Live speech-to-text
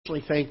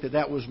personally think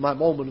that was my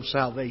moment of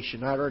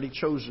salvation. I'd already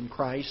chosen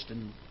Christ,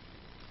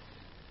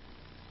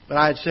 but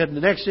I had said in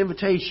the next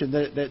invitation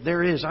that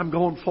there is, I'm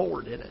going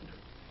forward in it.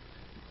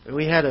 And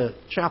we had a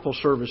chapel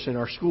service in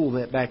our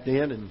school back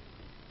then, and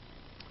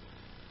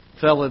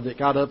a fellow that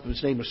got up,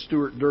 his name was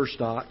Stuart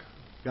Durstock,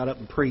 got up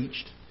and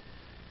preached.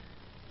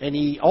 And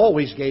he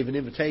always gave an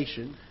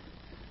invitation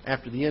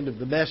after the end of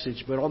the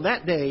message. But on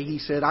that day, he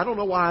said, I don't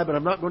know why, but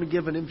I'm not going to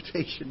give an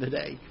invitation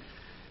today.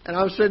 And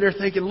I was sitting there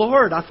thinking,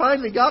 Lord, I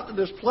finally got to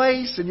this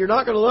place, and you're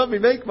not going to let me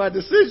make my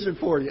decision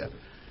for you.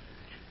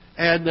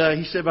 And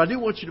he said, but I do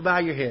want you to bow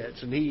your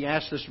heads. And he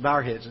asked us to bow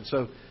our heads. And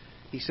so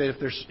he said,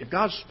 if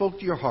God spoke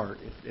to your heart,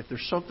 if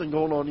there's something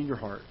going on in your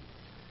heart,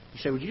 he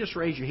said, would you just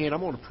raise your hand? I'm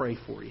going to pray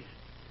for you.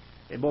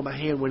 And boy, my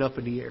hand went up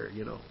in the air,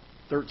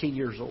 13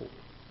 years old.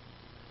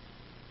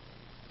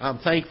 I'm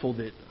thankful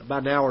that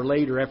about an hour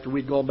later, after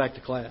we'd gone back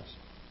to class,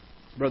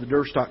 Brother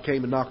Durstock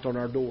came and knocked on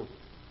our door.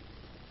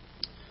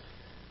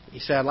 He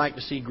said, I'd like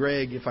to see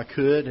Greg if I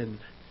could. And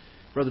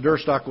Brother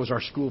Durstock was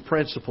our school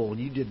principal, and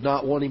you did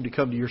not want him to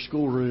come to your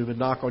schoolroom and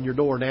knock on your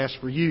door and ask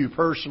for you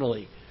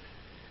personally.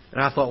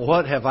 And I thought,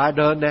 what have I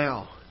done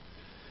now?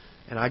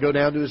 And I go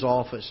down to his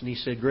office, and he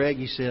said, Greg,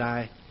 he said,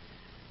 I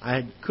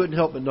couldn't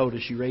help but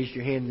notice you raised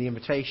your hand in the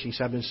invitation. He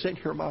said, I've been sitting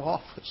here in my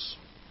office.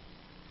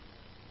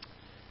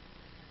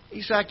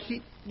 He said, I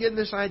keep getting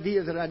this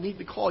idea that I need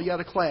to call you out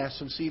of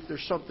class and see if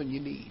there's something you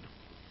need.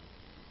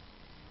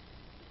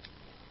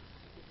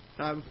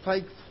 And I'm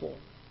thankful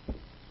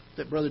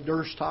that Brother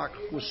Durstock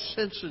was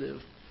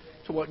sensitive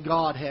to what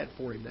God had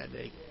for him that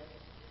day.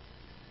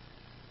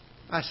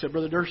 I said,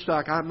 Brother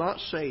Durstock, I'm not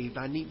saved.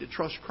 I need to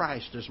trust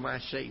Christ as my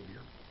Savior.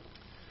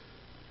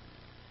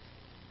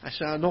 I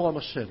said, I know I'm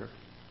a sinner.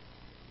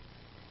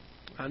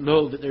 I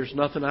know that there's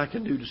nothing I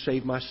can do to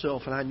save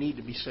myself, and I need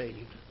to be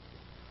saved.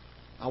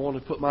 I want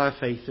to put my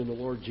faith in the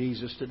Lord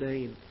Jesus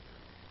today. And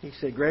he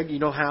said, Greg, you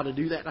know how to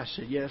do that? And I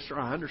said, yes, sir,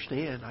 I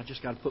understand. I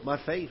just got to put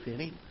my faith in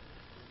Him.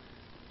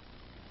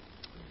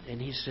 And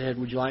he said,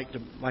 would you like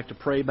to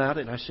pray about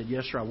it? And I said,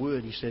 yes, sir, I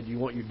would. He said, do you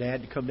want your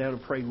dad to come down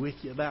and pray with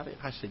you about it?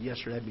 I said, yes,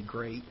 sir, that'd be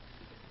great.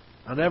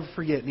 I'll never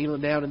forget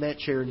kneeling down in that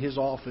chair in his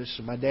office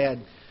and my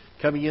dad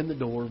coming in the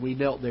door. We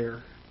knelt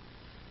there.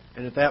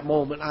 And at that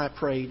moment, I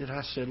prayed and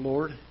I said,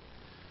 Lord,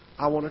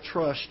 I want to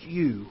trust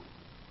you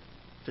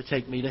to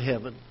take me to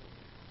heaven,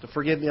 to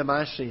forgive me of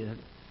my sin,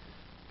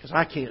 because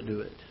I can't do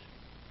it.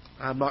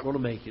 I'm not going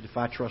to make it if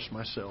I trust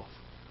myself.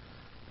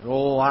 And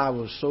I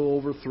was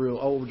so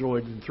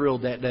overjoyed and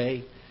thrilled that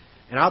day.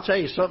 And I'll tell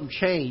you, something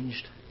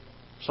changed.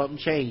 Something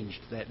changed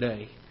that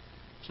day.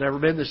 It's never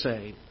been the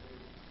same.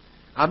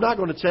 I'm not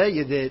going to tell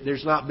you that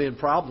there's not been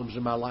problems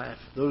in my life.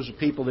 Those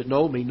people that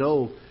know me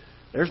know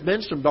there's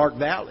been some dark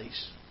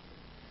valleys.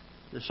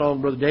 The song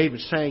Brother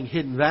David sang,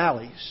 Hidden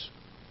Valleys.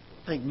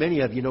 I think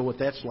many of you know what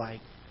that's like.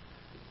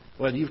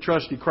 Whether you've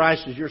trusted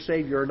Christ as your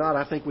Savior or not,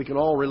 I think we can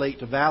all relate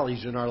to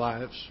valleys in our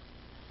lives.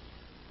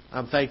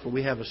 I'm thankful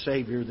we have a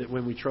Savior that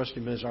when we trust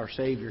Him as our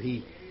Savior,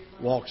 He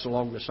walks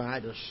along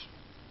beside us.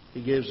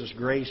 He gives us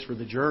grace for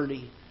the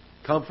journey,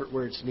 comfort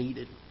where it's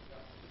needed.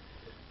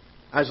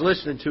 I was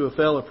listening to a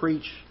fellow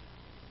preach.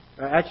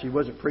 Actually, he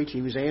wasn't preaching.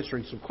 He was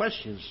answering some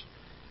questions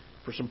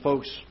for some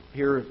folks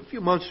here a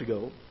few months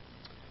ago.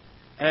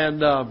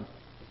 And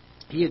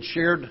he had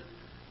shared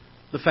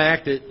the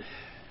fact that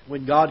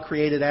when God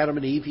created Adam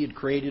and Eve, He had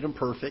created them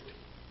perfect,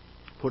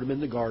 put them in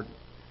the garden.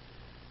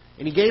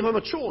 And He gave them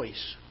a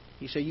choice.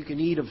 He said, you can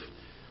eat of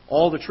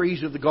all the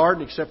trees of the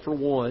garden except for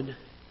one.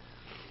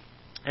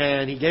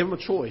 And He gave them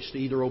a choice to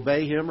either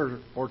obey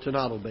Him or to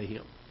not obey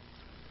Him.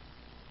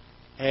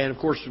 And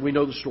of course, we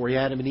know the story.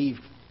 Adam and Eve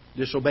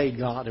disobeyed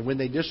God. And when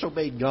they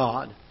disobeyed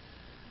God,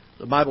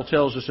 the Bible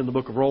tells us in the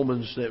book of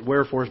Romans that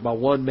wherefore is by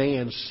one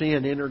man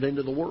sin entered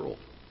into the world,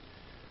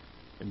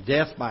 and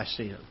death by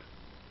sin.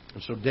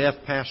 And so death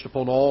passed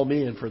upon all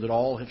men, for that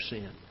all have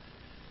sinned.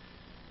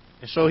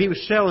 And so He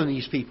was telling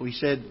these people, He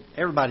said,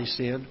 everybody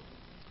sinned.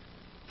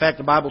 In fact,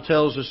 the Bible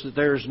tells us that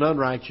there is none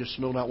righteous,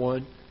 no, not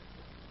one.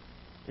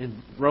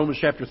 In Romans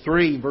chapter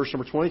 3, verse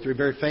number 23, a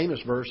very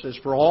famous verse, says,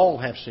 for all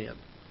have sinned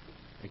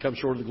and come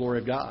short of the glory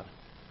of God.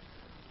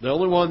 The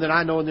only one that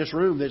I know in this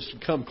room that's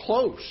come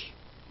close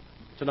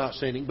to not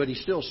sinning, but he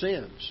still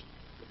sins,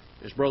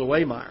 is Brother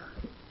Waymire.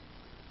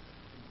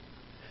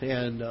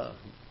 And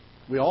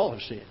we all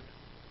have sinned.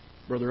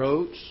 Brother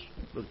Oates,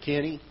 Brother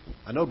Kenny.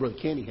 I know Brother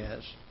Kenny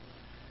has.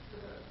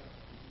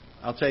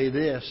 I'll tell you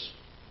this.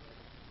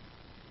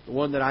 The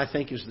one that I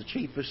think is the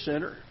chiefest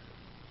sinner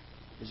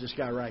is this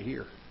guy right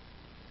here.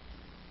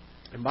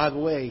 And by the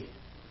way,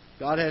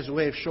 God has a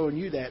way of showing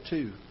you that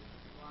too.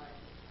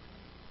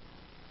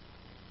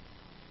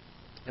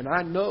 And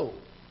I know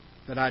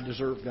that I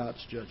deserve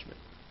God's judgment.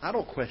 I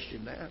don't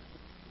question that.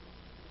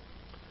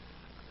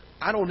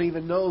 I don't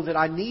even know that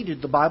I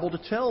needed the Bible to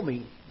tell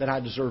me that I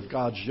deserve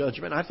God's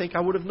judgment. I think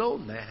I would have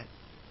known that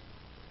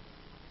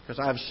because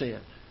I've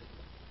sinned.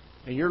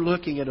 And you're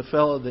looking at a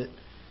fellow that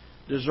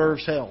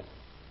deserves hell.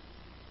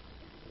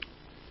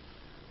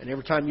 And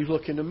every time you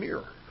look in the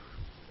mirror,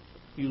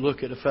 you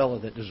look at a fellow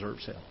that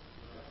deserves hell.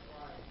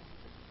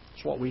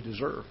 It's what we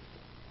deserve.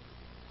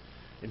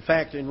 In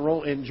fact,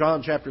 in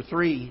John chapter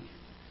 3,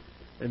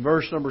 in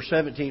verse number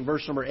 17,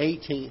 verse number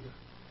 18,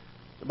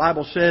 the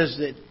Bible says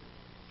that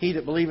he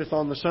that believeth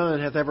on the Son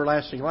hath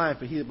everlasting life,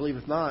 but he that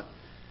believeth not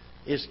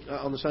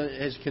on the Son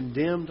is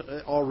condemned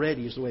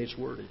already, is the way it's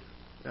worded.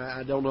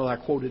 I don't know if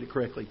I quoted it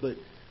correctly, but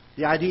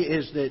the idea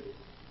is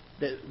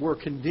that we're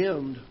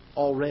condemned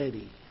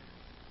already.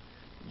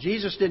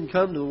 Jesus didn't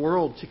come to the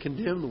world to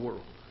condemn the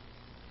world,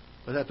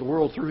 but that the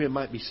world through Him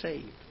might be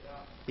saved.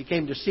 He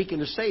came to seek and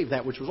to save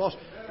that which was lost.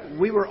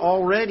 We were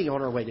already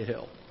on our way to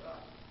hell.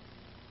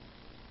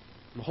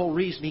 The whole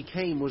reason He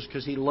came was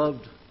because He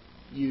loved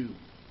you.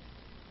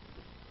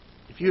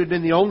 If you had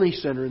been the only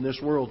sinner in this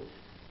world,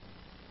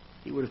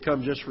 He would have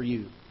come just for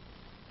you.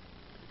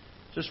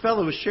 So this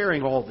fellow was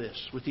sharing all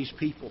this with these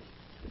people.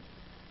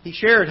 He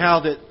shared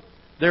how that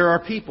there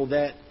are people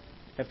that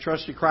have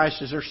trusted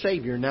Christ as their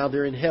Savior, and now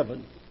they're in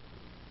heaven.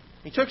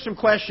 He took some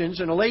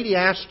questions, and a lady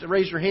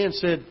raised her hand and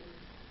said,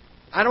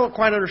 I don't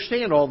quite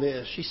understand all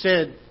this. She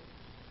said,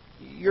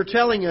 you're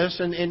telling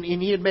us, and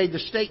he had made the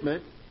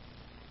statement,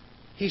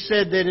 he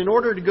said that in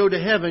order to go to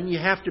heaven, you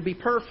have to be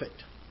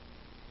perfect.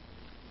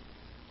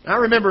 And I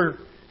remember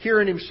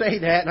hearing him say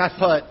that, and I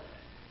thought,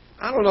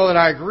 I don't know that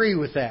I agree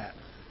with that.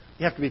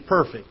 You have to be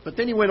perfect. But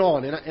then he went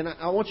on, and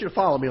I want you to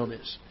follow me on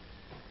this.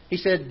 He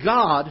said,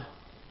 God,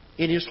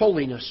 in His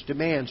holiness,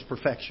 demands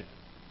perfection.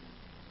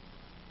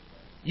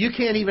 You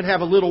can't even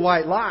have a little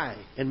white lie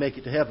and make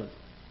it to heaven.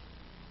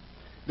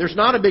 There's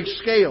not a big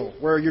scale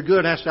where your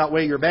good has to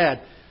outweigh your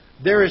bad.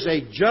 There is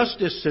a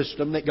justice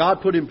system that God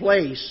put in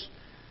place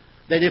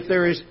that if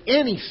there is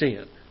any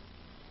sin,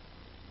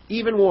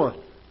 even one,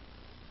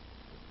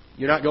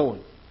 you're not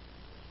going.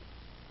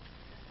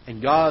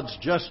 And God's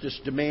justice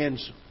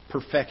demands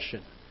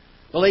perfection.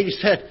 The lady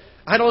said,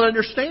 I don't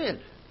understand.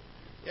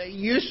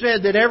 You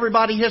said that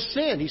everybody has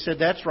sinned. He said,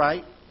 that's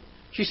right.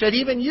 She said,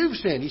 even you've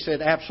sinned. He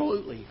said,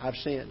 absolutely, I've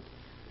sinned.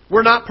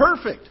 We're not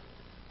perfect.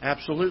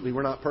 Absolutely,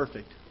 we're not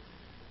perfect.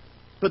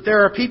 But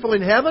there are people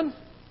in heaven?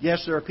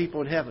 Yes, there are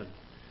people in heaven.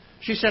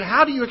 She said,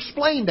 how do you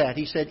explain that?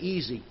 He said,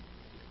 easy.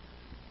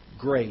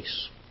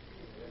 Grace.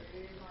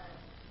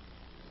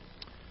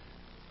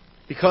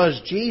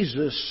 Because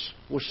Jesus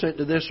was sent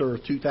to this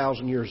earth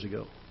 2,000 years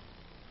ago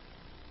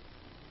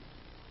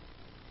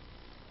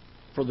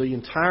for the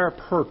entire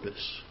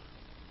purpose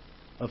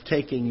of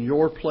taking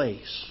your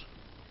place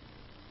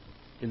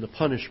in the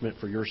punishment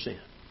for your sin.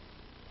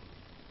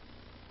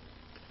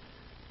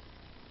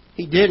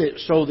 He did it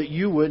so that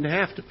you wouldn't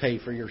have to pay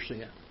for your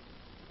sin.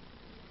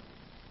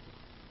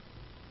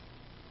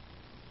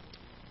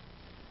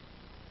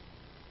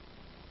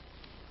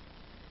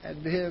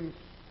 And then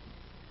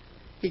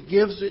He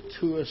gives it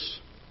to us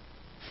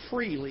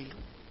freely.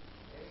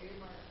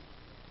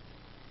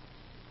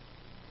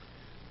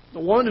 The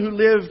one who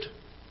lived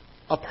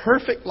a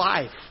perfect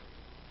life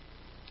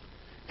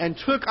and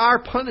took our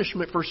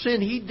punishment for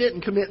sin He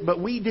didn't commit,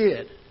 but we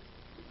did,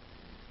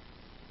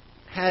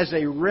 has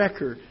a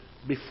record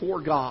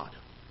before God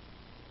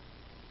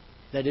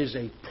that is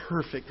a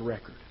perfect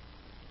record.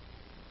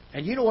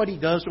 And you know what He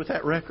does with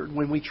that record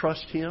when we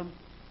trust Him?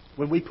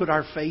 When we put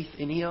our faith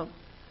in Him?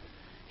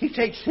 He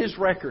takes His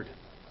record,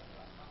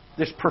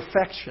 this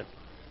perfection,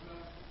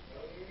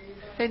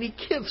 and He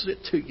gives it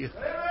to you.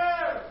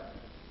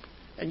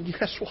 And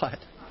guess what?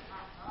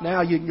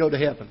 Now you can go to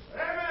heaven.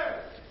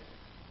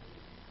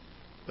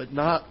 But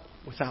not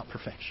without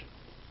perfection.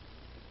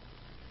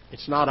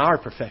 It's not our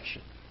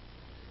perfection,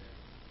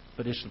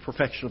 but it's the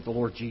perfection of the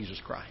Lord Jesus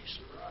Christ.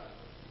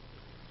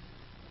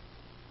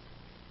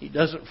 He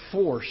doesn't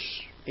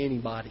force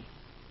anybody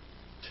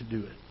to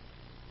do it.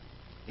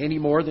 Any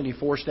more than He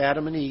forced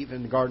Adam and Eve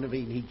in the Garden of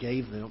Eden. He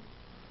gave them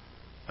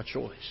a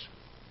choice.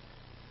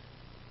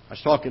 I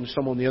was talking to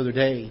someone the other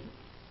day,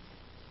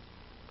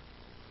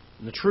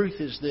 and the truth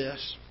is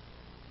this.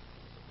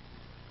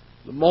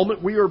 The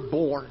moment we are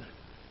born,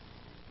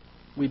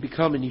 we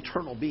become an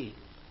eternal being.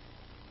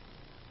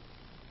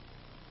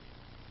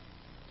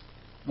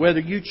 Whether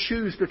you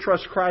choose to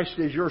trust Christ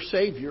as your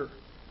Savior,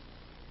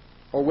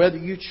 or whether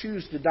you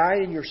choose to die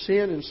in your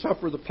sin and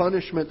suffer the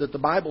punishment that the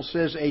Bible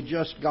says a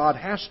just God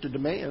has to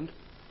demand.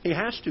 He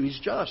has to. He's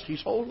just.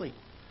 He's holy.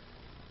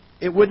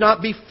 It would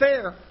not be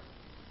fair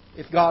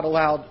if God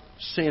allowed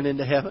sin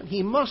into heaven.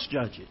 He must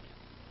judge it.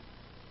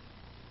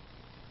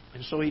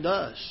 And so He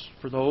does.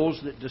 For those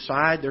that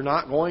decide they're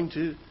not going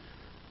to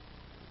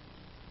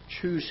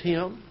choose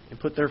Him and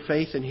put their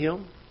faith in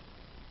Him,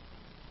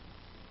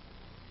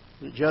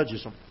 He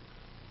judges them.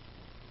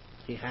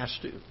 He has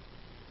to.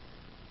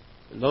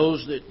 And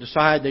those that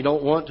decide they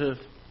don't want to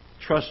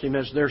trust Him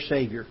as their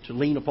Savior, to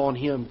lean upon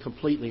Him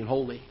completely and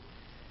wholly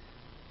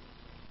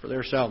for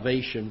their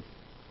salvation,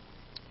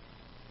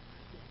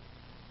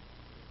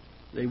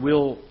 they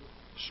will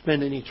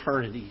spend an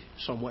eternity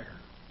somewhere.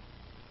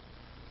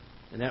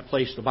 And that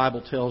place, the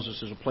Bible tells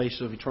us, is a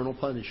place of eternal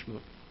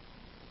punishment.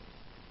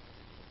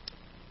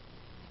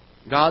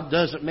 God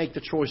doesn't make the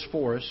choice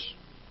for us.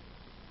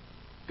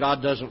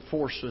 God doesn't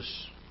force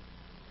us.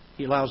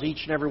 He allows each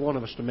and every one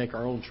of us to make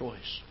our own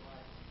choice.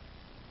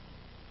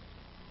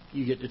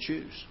 You get to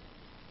choose.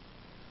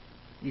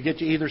 You get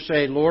to either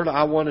say, Lord,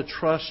 I want to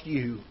trust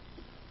You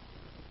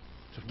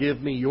to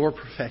give me Your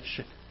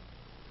perfection.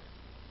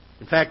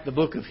 In fact, the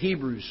book of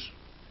Hebrews,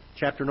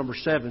 chapter number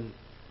 7,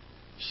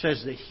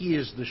 says that He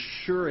is the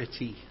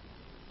surety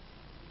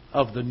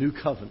of the new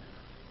covenant.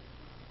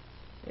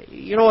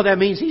 You know what that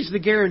means? He's the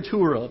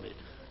guarantor of it.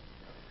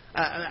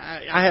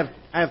 I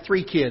have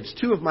 3 kids.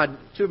 Two of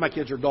my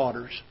kids are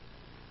daughters.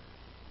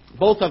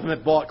 Both of them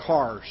have bought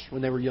cars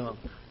when they were young.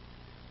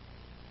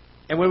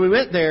 And when we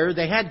went there,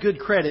 they had good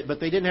credit, but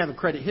they didn't have a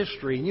credit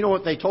history. And you know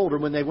what they told her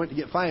when they went to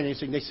get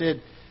financing? They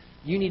said,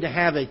 you need to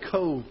have a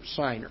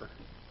co-signer.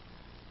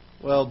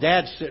 Well,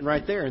 Dad's sitting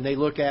right there, and they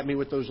look at me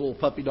with those little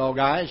puppy dog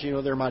eyes. You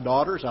know, they're my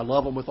daughters. I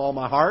love them with all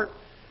my heart.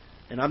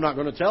 And I'm not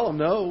going to tell them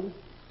no.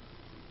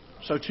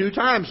 So 2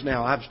 times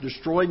now, I've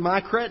destroyed my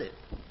credit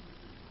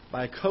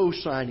by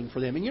co-signing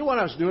for them. And you know what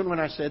I was doing when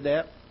I said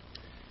that?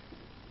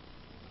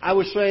 I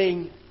was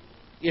saying,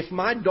 if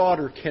my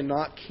daughter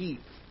cannot keep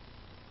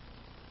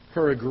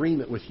her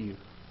agreement with you,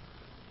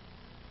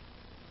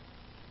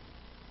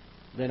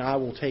 then I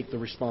will take the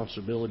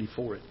responsibility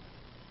for it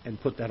and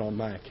put that on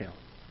my account.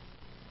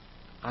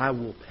 I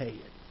will pay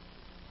it.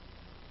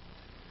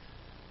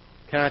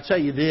 Can I tell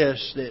you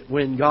this, that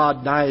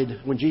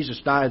when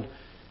Jesus died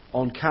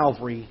on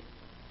Calvary,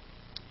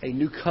 a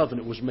new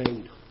covenant was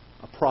made,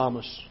 a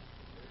promise,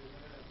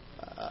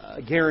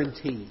 a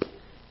guarantee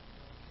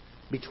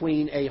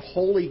between a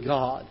holy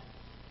God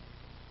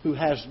who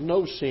has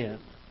no sin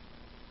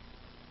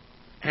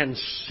and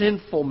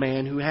sinful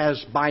man who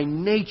has by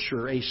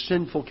nature a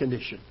sinful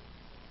condition.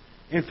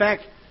 In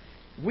fact,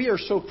 we are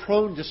so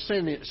prone to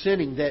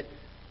sinning that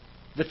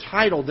the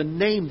title, the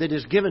name that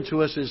is given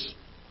to us is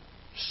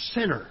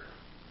sinner.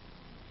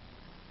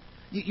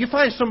 You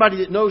find somebody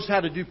that knows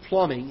how to do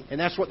plumbing, and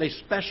that's what they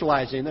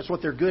specialize in, that's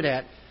what they're good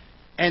at,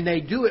 and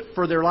they do it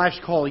for their life's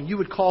calling. You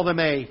would call them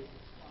a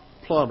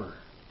plumber.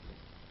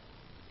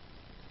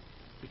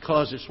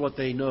 Because it's what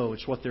they know,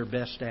 it's what they're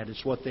best at,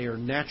 it's what they are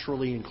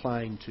naturally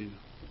inclined to.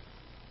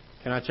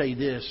 Can I tell you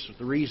this?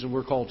 The reason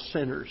we're called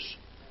sinners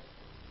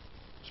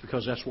is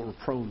because that's what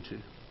we're prone to.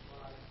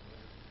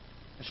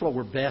 That's what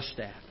we're best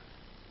at.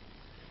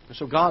 And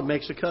so God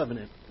makes a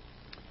covenant.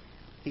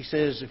 He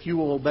says, if you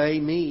will obey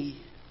me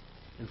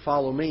and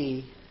follow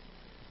me,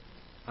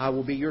 I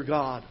will be your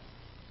God.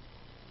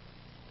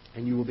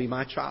 And you will be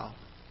my child.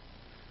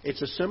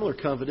 It's a similar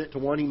covenant to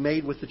one He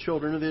made with the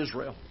children of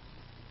Israel.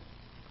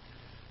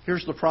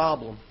 Here's the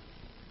problem.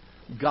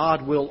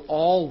 God will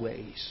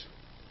always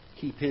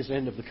keep His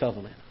end of the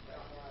covenant.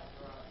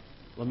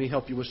 Let me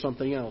help you with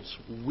something else.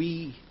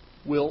 We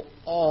will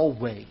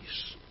always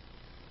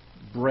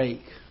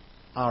break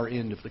our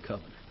end of the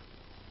covenant.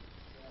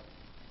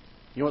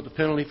 You know what the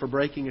penalty for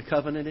breaking a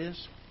covenant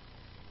is?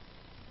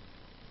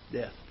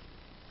 Death.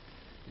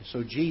 And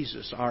so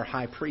Jesus, our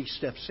high priest,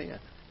 steps in.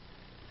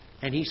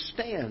 And He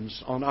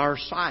stands on our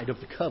side of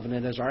the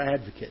covenant as our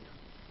advocate.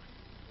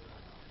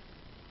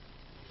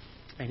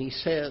 And He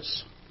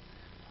says,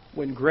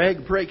 when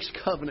Greg breaks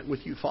covenant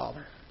with you,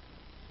 Father,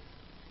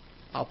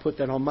 I'll put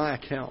that on my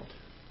account.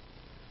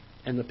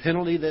 And the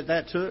penalty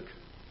that took,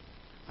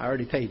 I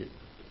already paid it.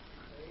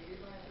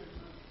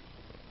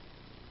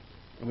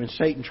 And when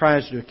Satan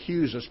tries to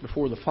accuse us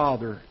before the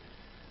Father,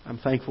 I'm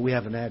thankful we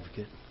have an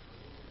advocate.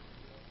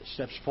 He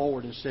steps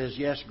forward and says,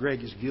 yes,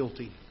 Greg is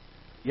guilty.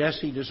 Yes,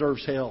 he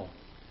deserves hell.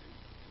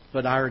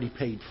 But I already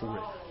paid for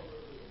it.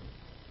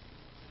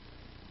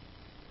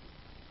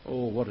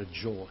 Oh, what a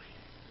joy.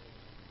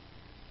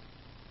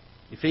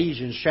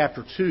 Ephesians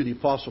chapter 2, the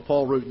Apostle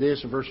Paul wrote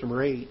this in verse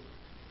number 8.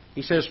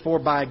 He says, for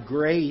by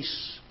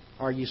grace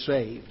are ye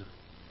saved,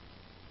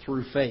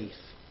 through faith.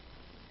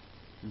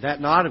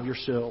 That not of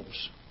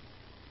yourselves.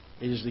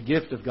 It is the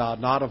gift of God,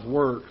 not of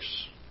works,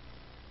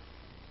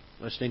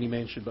 lest any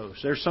man should boast.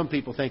 There's some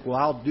people think, well,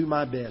 I'll do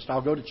my best.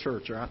 I'll go to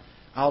church, or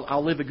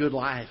I'll live a good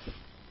life.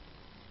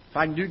 If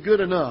I can do good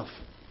enough,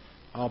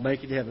 I'll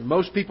make it to heaven.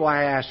 Most people when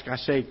I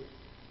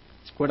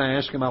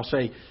ask them, I'll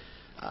say,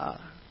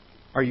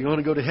 are you going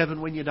to go to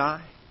heaven when you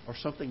die? Or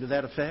something to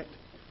that effect.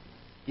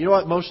 You know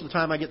what most of the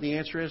time I get the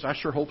answer is? I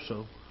sure hope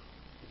so.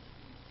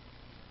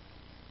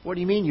 What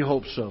do you mean you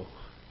hope so?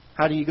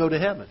 How do you go to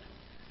heaven?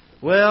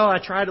 Well, I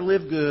try to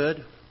live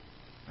good.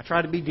 I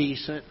try to be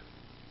decent.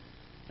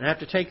 And I have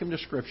to take them to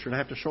Scripture and I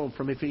have to show them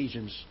from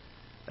Ephesians.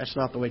 That's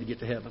not the way to get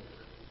to heaven.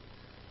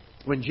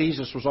 When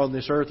Jesus was on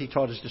this earth, He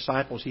taught His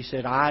disciples, He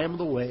said, I am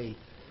the way,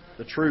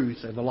 the truth,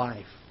 and the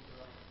life.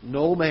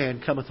 No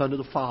man cometh unto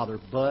the Father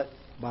but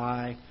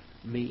by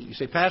me. You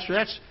say, Pastor,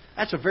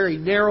 that's a very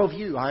narrow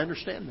view. I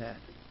understand that.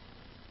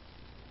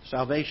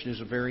 Salvation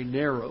is a very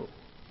narrow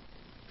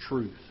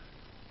truth.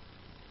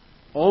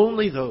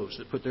 Only those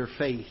that put their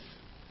faith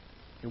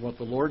in what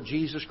the Lord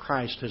Jesus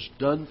Christ has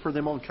done for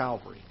them on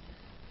Calvary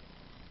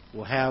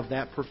will have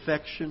that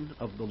perfection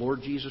of the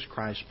Lord Jesus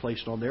Christ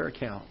placed on their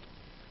account,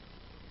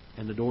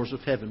 and the doors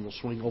of heaven will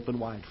swing open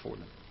wide for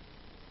them.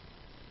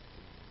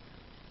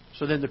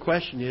 So then the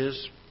question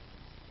is,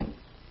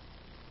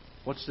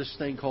 what's this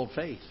thing called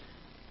faith?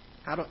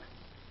 How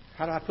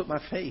how do I put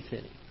my faith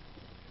in Him?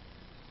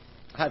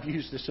 I've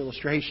used this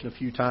illustration a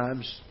few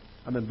times.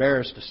 I'm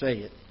embarrassed to say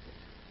it.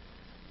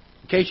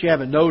 In case you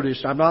haven't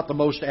noticed, I'm not the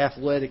most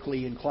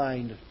athletically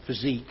inclined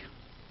physique.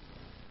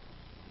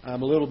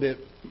 I'm a little bit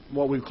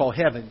what we call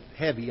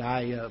heavy.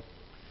 I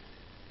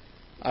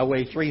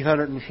weigh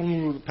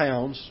 300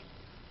 pounds.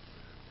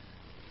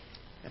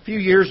 A few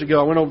years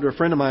ago, I went over to a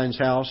friend of mine's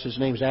house. His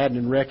name's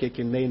Adnan Rekic,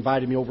 and they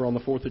invited me over on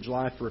the 4th of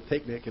July for a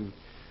picnic. And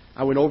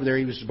I went over there.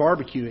 He was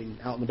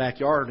barbecuing out in the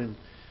backyard, and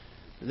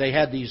they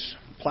had these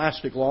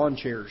plastic lawn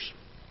chairs.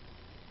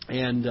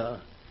 And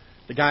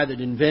the guy that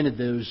invented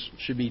those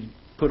should be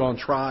put on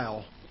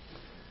trial.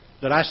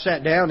 But I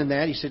sat down in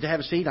that. He said, to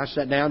have a seat. I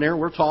sat down there.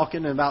 We're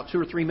talking. And about 2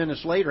 or 3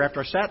 minutes later, after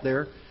I sat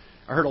there,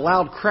 I heard a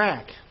loud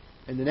crack.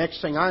 And the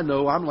next thing I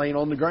know, I'm laying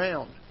on the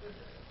ground.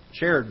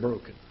 Chair had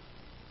broken.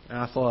 And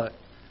I thought,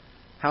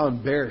 how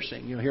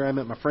embarrassing. You know, here I'm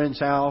at my friend's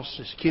house.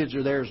 His kids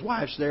are there. His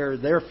wife's there.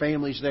 Their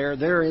family's there.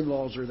 Their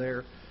in-laws are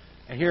there.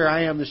 And here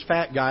I am, this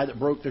fat guy that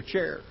broke their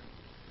chair.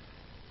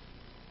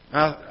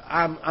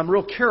 I'm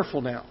real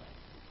careful now.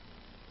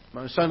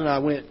 My son and I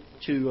went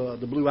to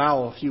the Blue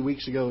Owl a few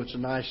weeks ago. It's a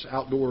nice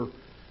outdoor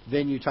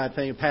venue type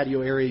thing, a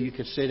patio area you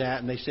could sit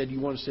at. And they said,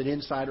 you want to sit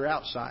inside or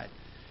outside?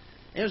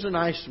 And it was a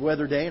nice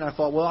weather day. And I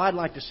thought, well, I'd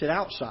like to sit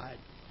outside.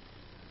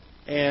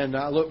 And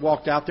I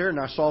walked out there and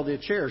I saw the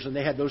chairs. And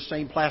they had those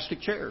same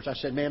plastic chairs. I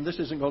said, ma'am, this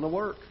isn't going to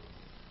work.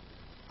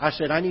 I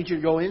said, I need you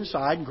to go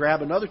inside and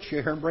grab another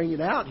chair and bring it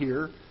out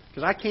here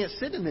because I can't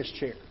sit in this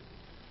chair.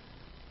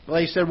 Well,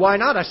 he said, why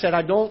not? I said,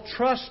 I don't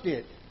trust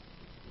it.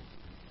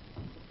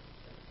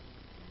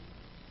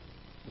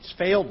 It's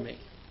failed me.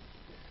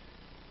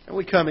 And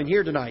we come in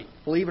here tonight.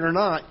 Believe it or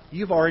not,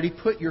 you've already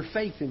put your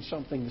faith in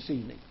something this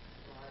evening.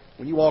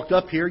 When you walked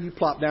up here, you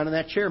plopped down in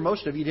that chair.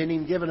 Most of you didn't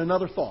even give it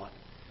another thought.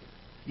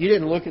 You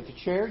didn't look at the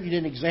chair. You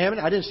didn't examine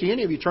it. I didn't see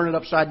any of you turn it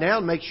upside down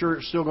and make sure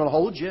it's still going to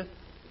hold you.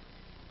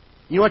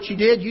 You know what you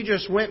did? You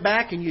just went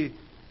back and you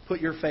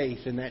put your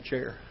faith in that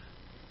chair.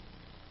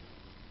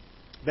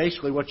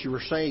 Basically, what you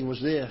were saying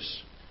was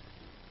this.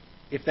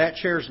 If that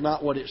chair is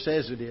not what it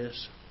says it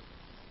is,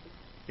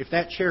 if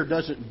that chair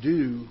doesn't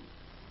do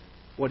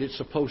what it's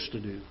supposed to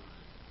do,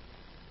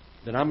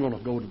 then I'm going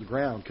to go to the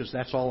ground because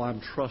that's all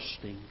I'm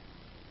trusting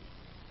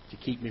to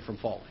keep me from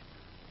falling.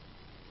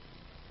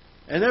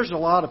 And there's a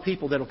lot of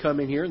people that will come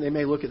in here and they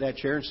may look at that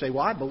chair and say,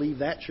 well, I believe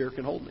that chair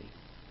can hold me.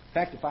 In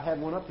fact, if I had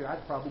one up here,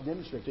 I'd probably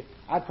demonstrate it.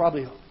 I'd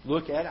probably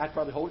look at it. I'd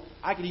probably hold it.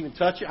 I could even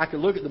touch it. I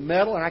could look at the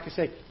metal and I could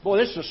say, boy,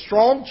 this is a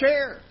strong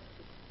chair.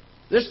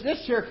 This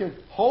chair can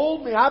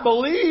hold me. I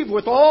believe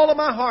with all of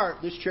my heart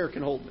this chair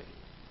can hold me.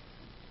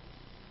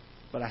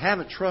 But I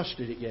haven't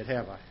trusted it yet,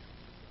 have I?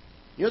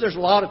 You know, there's a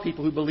lot of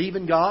people who believe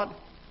in God.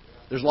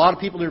 There's a lot of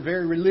people that are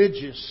very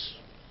religious.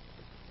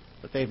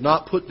 But they've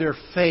not put their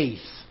faith,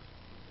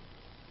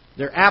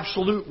 their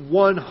absolute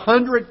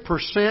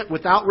 100%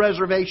 without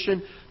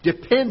reservation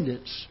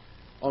dependence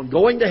on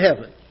going to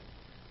heaven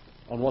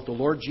on what the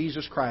Lord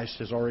Jesus Christ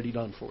has already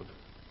done for them.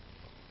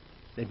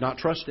 They've not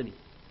trusted Him.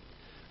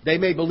 They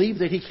may believe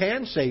that He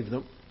can save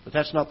them, but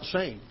that's not the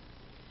same.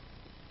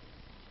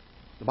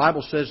 The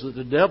Bible says that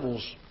the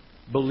devils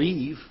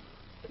believe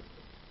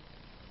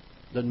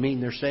doesn't mean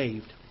they're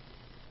saved.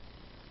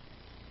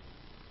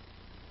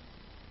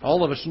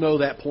 All of us know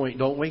that point,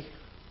 don't we?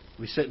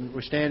 We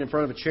stand in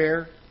front of a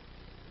chair.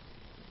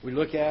 We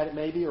look at it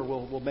maybe, or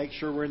we'll make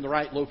sure we're in the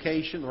right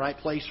location, the right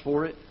place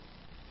for it.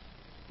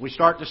 We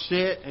start to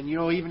sit, and you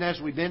know, even as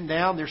we bend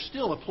down, there's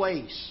still a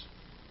place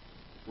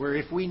where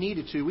if we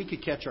needed to, we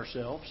could catch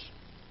ourselves.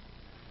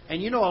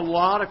 And you know, a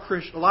lot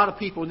of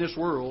people in this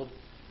world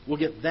will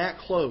get that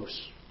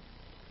close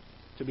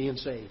to being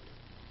saved.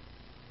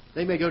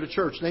 They may go to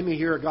church. They may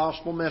hear a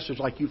gospel message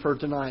like you've heard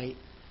tonight.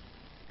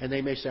 And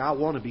they may say, I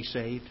want to be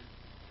saved.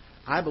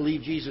 I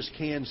believe Jesus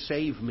can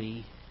save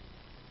me.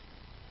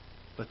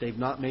 But they've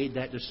not made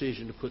that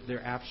decision to put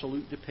their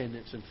absolute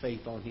dependence and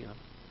faith on Him.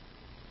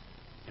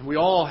 And we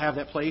all have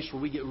that place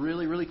where we get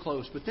really, really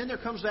close. But then there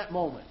comes that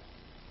moment.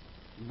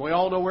 We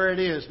all know where it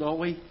is, don't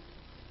we?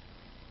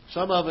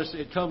 Some of us,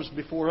 it comes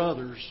before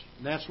others.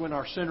 And that's when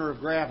our center of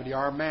gravity,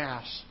 our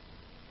mass,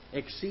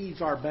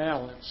 exceeds our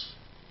balance.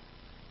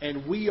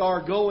 And we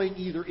are going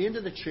either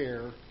into the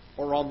chair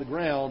or on the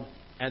ground,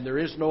 and there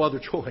is no other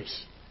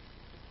choice.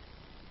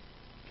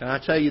 Can I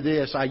tell you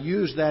this? I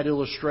use that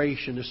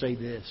illustration to say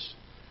this.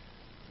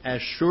 As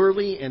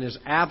surely and as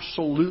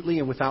absolutely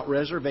and without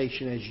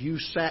reservation as you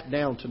sat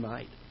down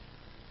tonight,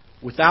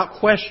 without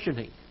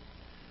questioning,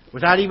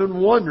 without even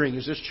wondering,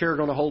 is this chair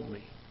going to hold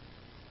me?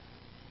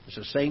 It's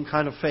the same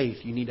kind of faith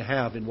you need to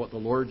have in what the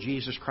Lord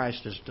Jesus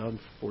Christ has done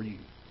for you.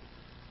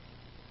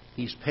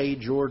 He's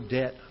paid your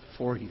debt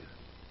for you.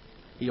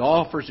 He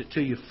offers it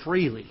to you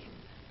freely.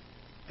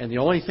 And the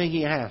only thing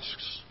He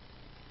asks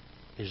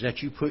is that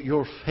you put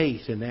your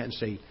faith in that and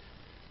say,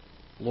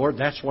 Lord,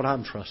 that's what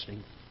I'm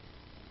trusting.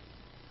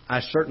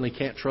 I certainly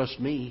can't trust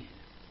me.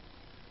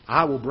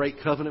 I will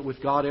break covenant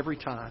with God every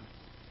time.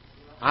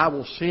 I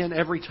will sin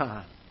every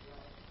time.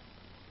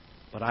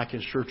 But I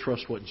can sure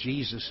trust what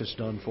Jesus has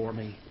done for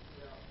me.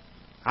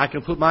 I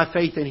can put my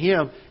faith in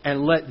Him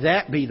and let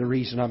that be the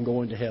reason I'm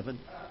going to heaven,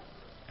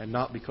 and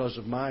not because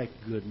of my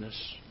goodness.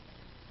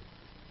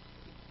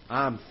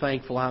 I'm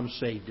thankful I'm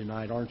saved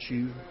tonight, aren't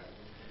you?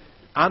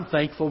 I'm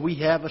thankful we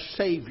have a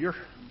Savior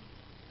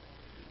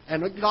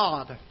and a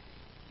God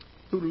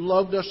who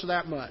loved us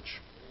that much.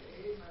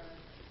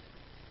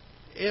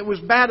 It was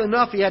bad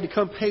enough He had to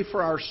come pay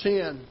for our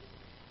sin.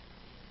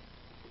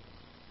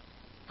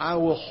 I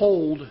will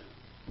hold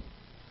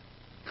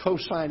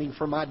co-signing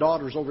for my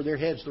daughters over their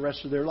heads the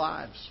rest of their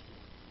lives.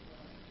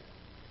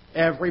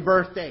 Every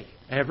birthday,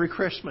 every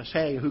Christmas.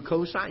 Hey, who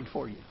co-signed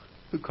for you?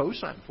 Who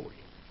co-signed for you?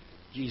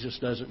 Jesus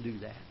doesn't do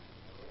that.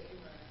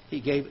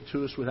 He gave it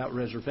to us without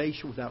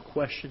reservation, without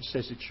question.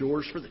 Says it's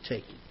yours for the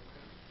taking.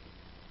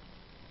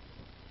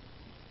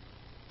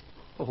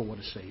 Oh, what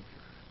a Savior.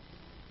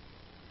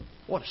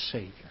 What a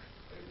Savior.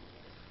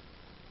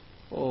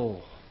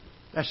 Oh,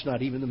 that's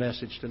not even the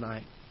message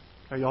tonight.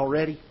 Are you all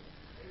ready?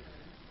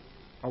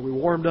 Are we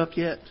warmed up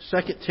yet? 2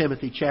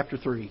 Timothy chapter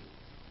 3.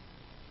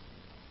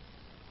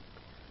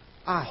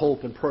 I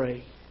hope and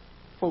pray.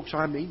 Folks,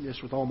 I mean this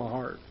with all my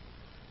heart.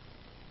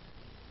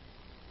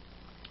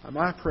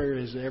 My prayer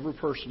is that every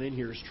person in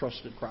here has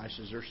trusted Christ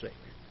as their Savior.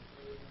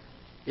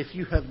 If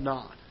you have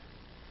not,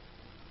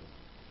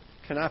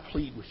 can I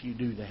plead with you,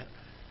 do that.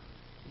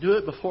 Do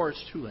it before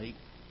it's too late.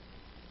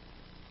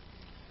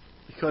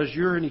 Because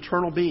you're an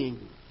eternal being.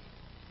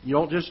 You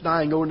don't just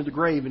die and go into the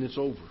grave and it's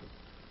over.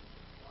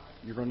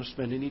 You're going to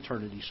spend an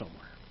eternity somewhere.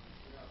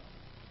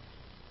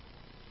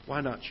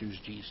 Why not choose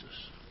Jesus?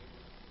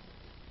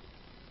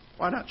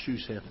 Why not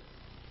choose heaven?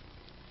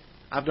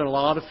 I've done a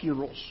lot of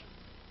funerals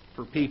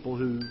for people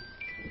who,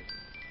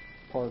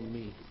 pardon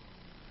me,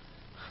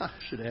 I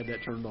should have had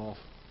that turned off.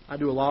 I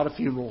do a lot of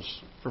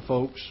funerals for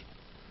folks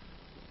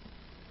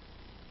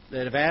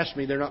that have asked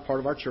me, they're not part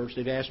of our church,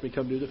 they've asked me to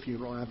come do the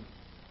funeral. I've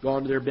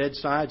gone to their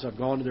bedsides, I've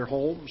gone to their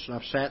homes, and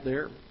I've sat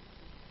there.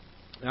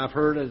 And I've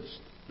heard as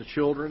the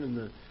children and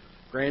the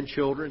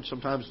grandchildren,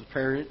 sometimes the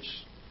parents,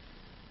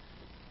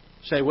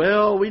 say,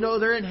 well, we know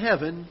they're in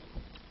heaven.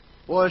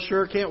 Boy, I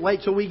sure can't wait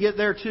till we get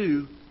there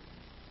too.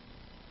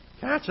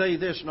 Can I tell you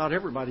this? Not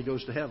everybody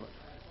goes to heaven.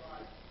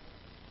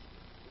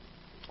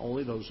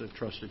 Only those that have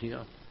trusted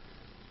Him.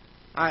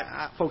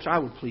 Folks, I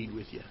would plead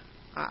with you.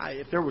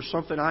 If there was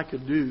something I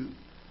could do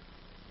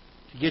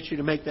to get you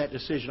to make that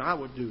decision, I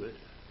would do it.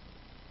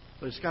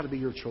 But it's got to be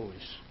your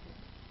choice.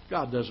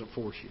 God doesn't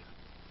force you.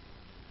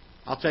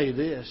 I'll tell you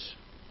this.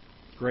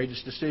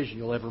 Greatest decision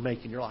you'll ever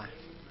make in your life.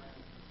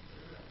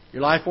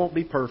 Your life won't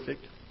be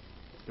perfect.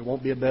 It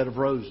won't be a bed of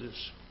roses.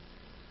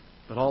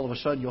 But all of a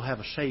sudden you'll have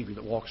a Savior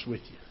that walks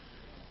with you.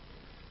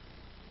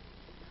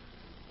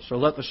 So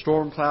let the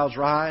storm clouds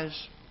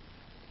rise.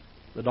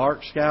 The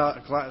dark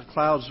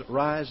clouds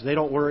rise. They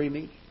don't worry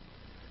me.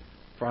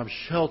 For I'm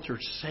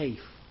sheltered safe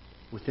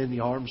within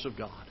the arms of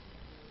God.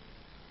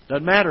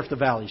 Doesn't matter if the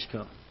valleys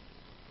come.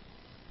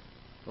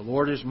 The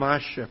Lord is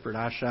my shepherd,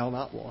 I shall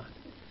not want.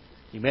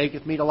 He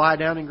maketh me to lie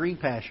down in green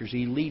pastures.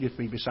 He leadeth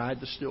me beside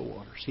the still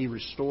waters. He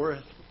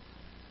restoreth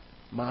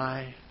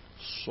my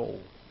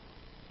soul.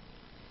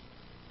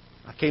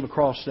 I came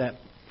across that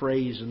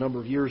phrase a number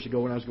of years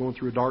ago when I was going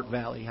through a dark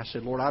valley. I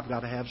said, Lord, I've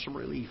got to have some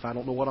relief. I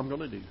don't know what I'm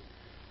going to do.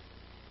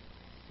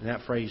 And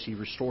that phrase, He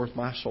restoreth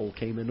my soul,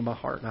 came into my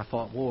heart. And I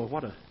thought, boy,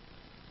 what a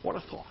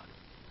thought.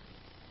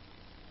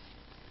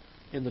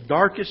 In the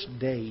darkest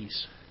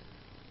days,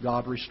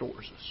 God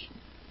restores us.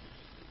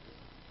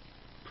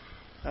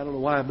 I don't know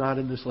why I'm not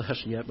in this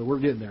lesson yet, but we're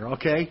getting there,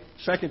 okay?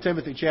 2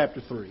 Timothy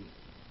chapter 3.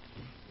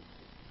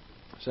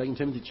 2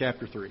 Timothy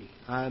chapter 3.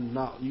 I'm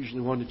not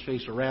usually one to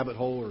chase a rabbit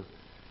hole or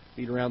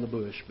beat around the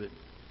bush, but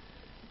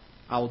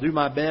I will do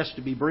my best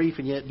to be brief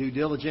and yet due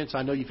diligence.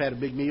 I know you've had a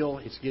big meal.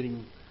 It's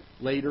getting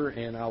later,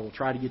 and I will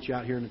try to get you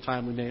out here in a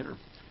timely manner.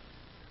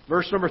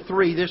 Verse number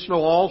 3, this know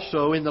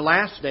also, in the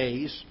last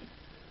days,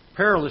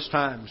 perilous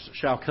times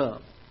shall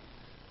come.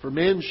 For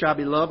men shall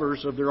be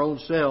lovers of their own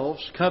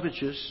selves,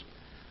 covetous,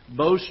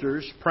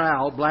 boasters,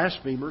 proud,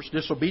 blasphemers,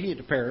 disobedient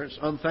to parents,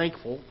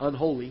 unthankful,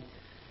 unholy,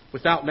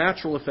 without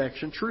natural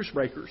affection, truce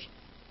breakers,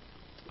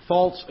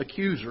 false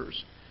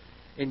accusers,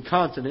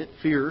 incontinent,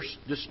 fierce,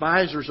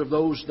 despisers of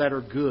those that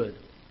are good.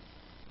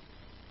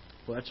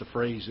 Well, that's a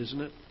phrase,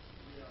 isn't it?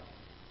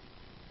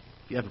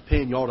 If you have a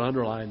pen, you ought to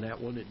underline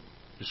that one. It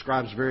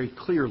describes very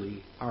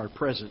clearly our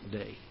present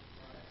day.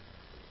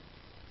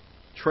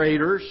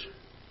 Traitors,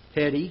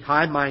 heady,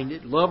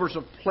 high-minded, lovers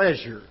of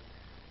pleasure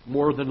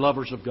more than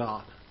lovers of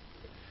God.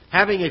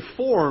 Having a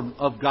form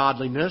of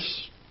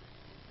godliness,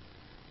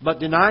 but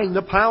denying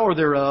the power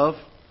thereof,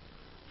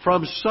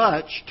 from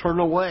such turn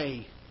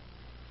away.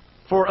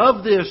 For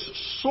of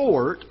this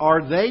sort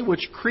are they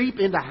which creep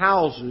into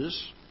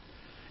houses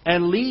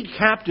and lead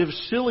captive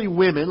silly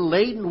women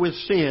laden with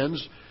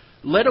sins,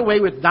 led away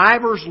with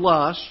divers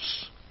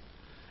lusts,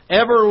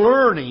 ever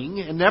learning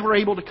and never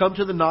able to come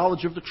to the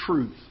knowledge of the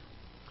truth.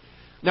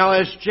 Now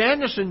as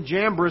Jannes and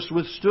Jambres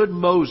withstood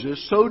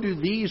Moses, so do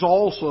these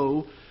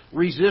also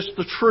resist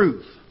the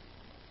truth.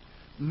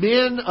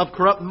 Men of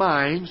corrupt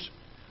minds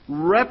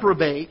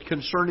reprobate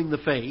concerning the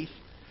faith,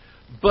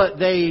 But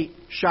they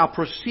shall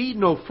proceed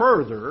no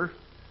further,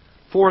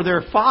 for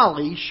their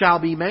folly shall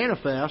be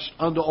manifest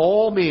unto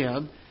all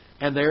men,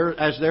 and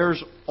as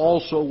theirs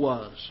also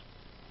was.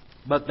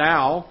 But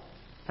thou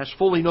hast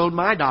fully known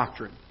my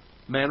doctrine,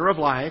 manner of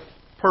life,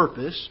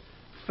 purpose,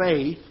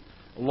 faith,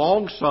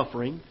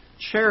 long-suffering,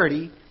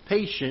 charity,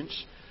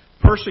 patience,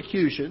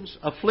 persecutions,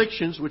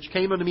 afflictions which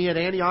came unto me at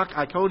Antioch,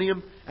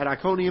 Iconium,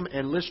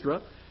 and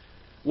Lystra.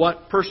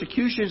 What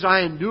persecutions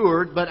I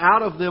endured, but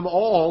out of them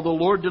all the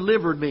Lord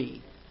delivered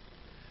me.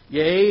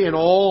 Yea, and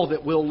all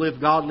that will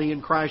live godly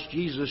in Christ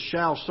Jesus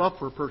shall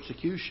suffer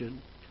persecution.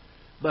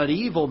 But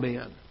evil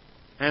men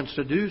and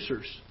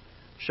seducers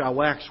shall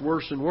wax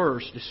worse and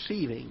worse,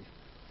 deceiving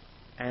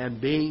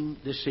and being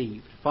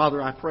deceived.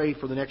 Father, I pray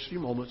for the next few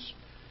moments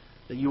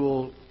that you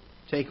will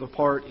take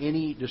apart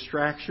any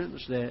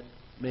distractions that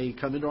may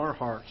come into our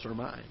hearts or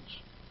minds.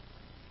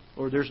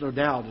 Lord, there's no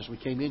doubt as we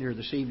came in here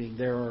this evening,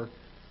 there are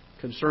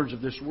concerns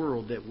of this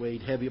world that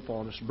weighed heavy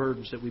upon us,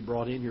 burdens that we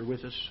brought in here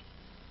with us.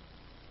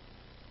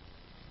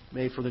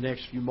 May for the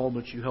next few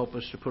moments you help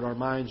us to put our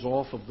minds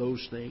off of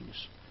those things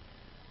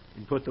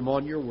and put them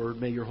on your word.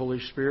 May your Holy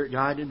Spirit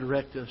guide and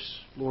direct us.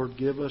 Lord,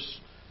 give us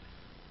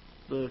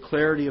the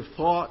clarity of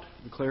thought,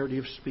 the clarity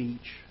of speech.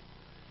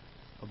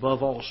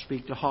 Above all,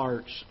 speak to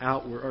hearts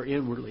outward or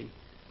inwardly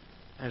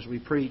as we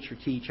preach or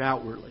teach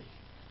outwardly.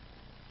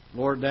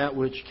 Lord, that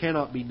which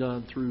cannot be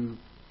done through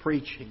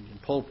preaching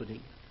and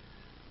pulpiting,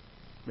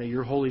 may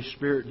your Holy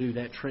Spirit do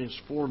that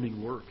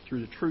transforming work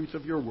through the truth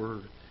of your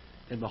word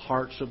in the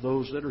hearts of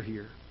those that are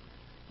here.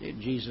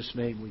 In Jesus'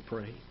 name we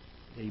pray.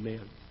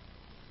 Amen.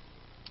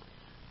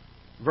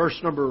 Verse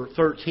number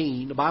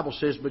 13, the Bible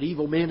says, but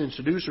evil men and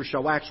seducers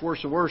shall wax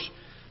worse and worse,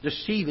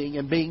 deceiving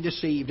and being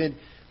deceived. And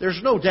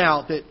there's no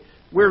doubt that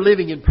we're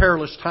living in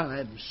perilous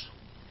times.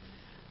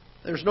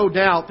 There's no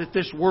doubt that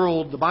this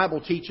world, the Bible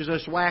teaches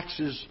us,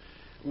 waxes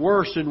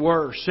worse and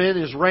worse. Sin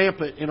is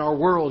rampant in our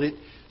world. It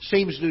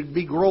seems to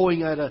be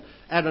growing at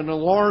an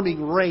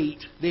alarming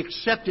rate. The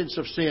acceptance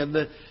of sin,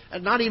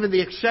 and not even the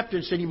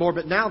acceptance anymore,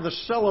 but now the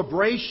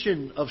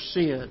celebration of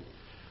sin,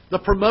 the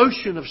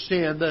promotion of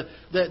sin,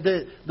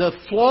 the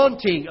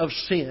flaunting of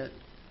sin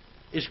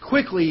is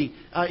quickly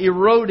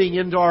eroding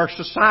into our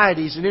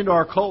societies and into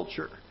our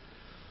culture.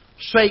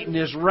 Satan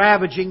is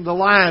ravaging the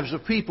lives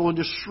of people and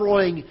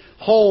destroying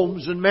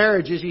homes and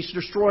marriages. He's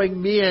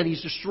destroying men.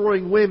 He's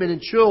destroying women and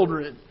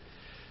children.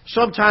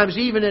 Sometimes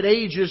even at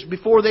ages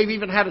before they've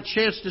even had a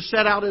chance to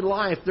set out in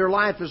life, their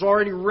life is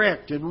already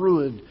wrecked and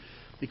ruined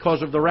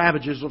because of the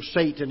ravages of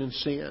Satan and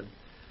sin.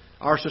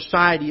 Our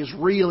society is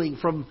reeling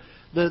from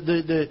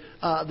the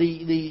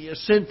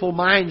sinful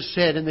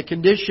mindset and the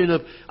condition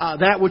of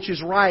that which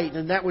is right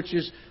and that which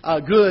is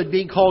good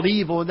being called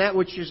evil and that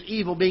which is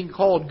evil being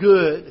called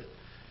good.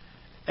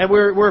 And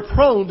we're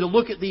prone to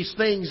look at these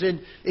things,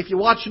 and if you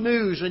watch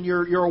news and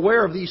you're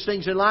aware of these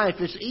things in life,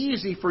 it's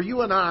easy for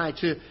you and I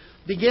to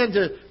begin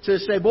to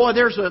say, boy,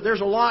 there's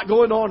a lot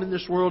going on in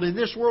this world, and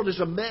this world is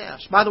a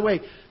mess. By the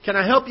way, can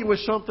I help you with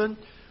something?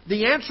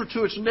 The answer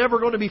to it's never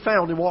going to be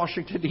found in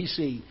Washington,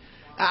 D.C.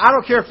 I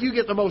don't care if you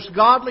get the most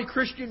godly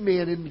Christian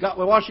men in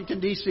Washington,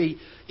 D.C.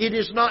 It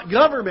is not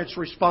government's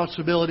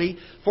responsibility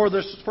for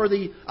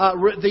the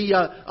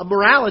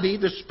morality,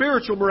 the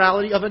spiritual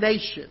morality of a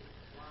nation.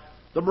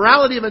 The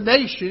morality of a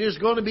nation is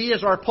going to be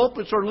as our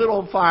pulpits are lit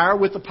on fire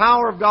with the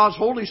power of God's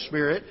Holy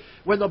Spirit,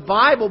 when the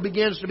Bible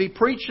begins to be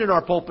preached in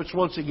our pulpits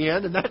once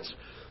again, and that's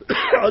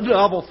a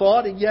novel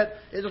thought, and yet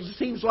it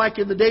seems like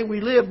in the day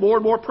we live, more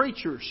and more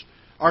preachers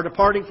are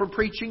departing from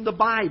preaching the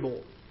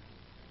Bible.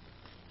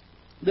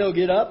 They'll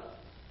get up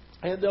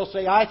and they'll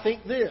say, I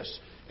think this,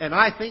 and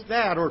I think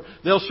that, or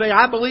they'll say,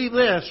 I believe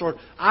this, or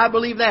I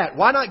believe that.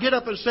 Why not get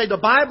up and say, the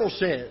Bible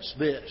says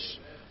this,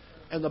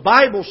 and the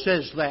Bible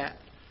says that.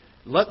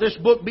 Let this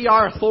book be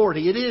our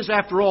authority. It is,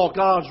 after all,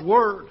 God's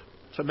Word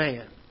to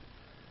man.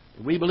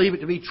 And we believe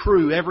it to be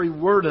true, every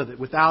word of it,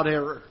 without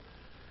error.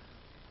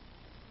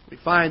 We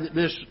find that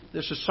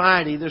this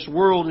society, this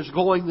world is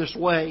going this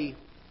way.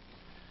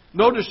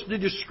 Notice the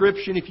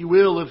description, if you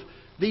will, of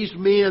these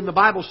men. The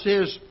Bible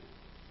says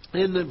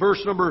in the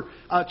verse number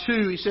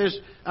 2, he says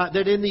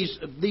that in these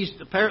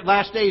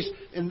last days,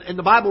 and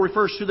the Bible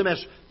refers to them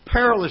as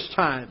perilous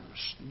times.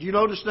 Do you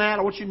notice that?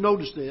 I want you to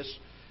notice this.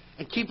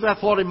 And keep that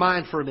thought in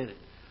mind for a minute.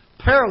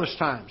 Perilous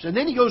times. And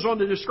then he goes on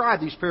to describe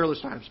these perilous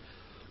times.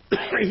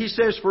 He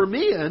says, for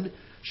men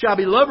shall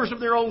be lovers of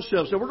their own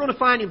selves. Now we're going to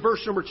find in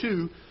verse number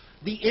 2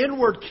 the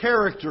inward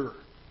character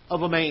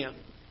of a man.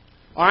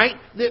 Alright?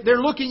 They're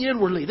looking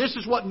inwardly. This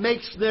is what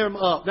makes them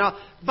up. Now,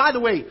 by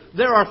the way,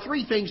 there are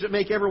 3 things that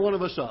make every one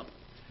of us up.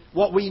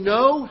 What we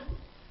know,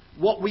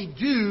 what we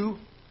do,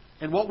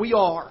 and what we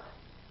are.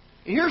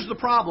 And here's the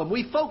problem.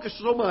 We focus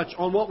so much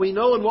on what we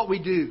know and what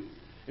we do.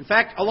 In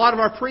fact, a lot of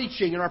our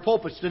preaching in our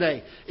pulpits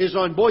today is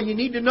on, boy, you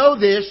need to know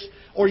this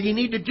or you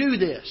need to do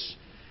this.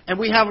 And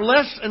we have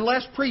less and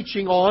less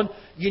preaching on,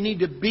 you need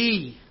to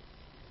be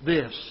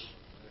this.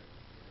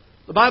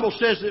 The Bible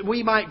says that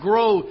we might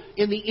grow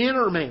in the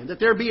inner man, that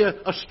there be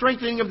a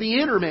strengthening of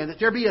the inner man, that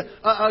there be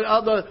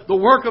the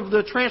work of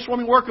the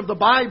transforming work of the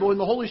Bible and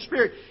the Holy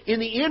Spirit in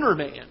the inner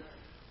man.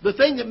 The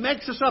thing that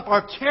makes us up,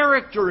 our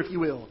character, if you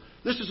will.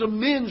 This is a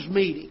men's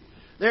meeting.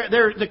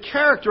 The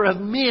character of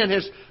men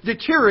has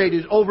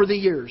deteriorated over the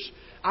years.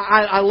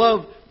 I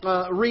love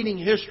reading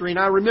history, and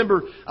I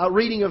remember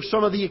reading of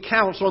some of the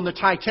accounts on the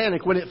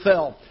Titanic when it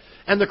fell.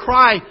 And the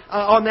cry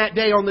on that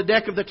day on the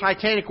deck of the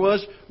Titanic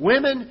was,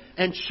 women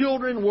and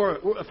children were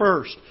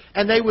first.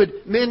 And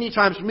many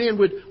times men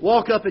would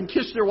walk up and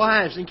kiss their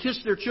wives and kiss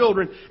their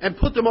children and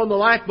put them on the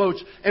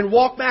lifeboats and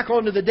walk back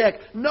onto the deck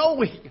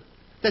knowing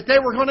that they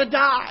were going to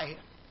die.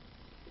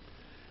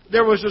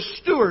 There was a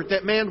steward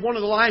that manned one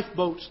of the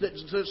lifeboats that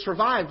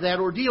survived that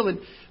ordeal and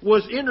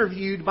was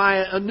interviewed by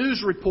a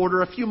news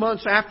reporter a few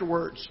months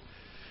afterwards.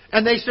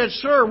 And they said,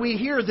 "Sir, we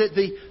hear that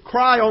the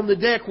cry on the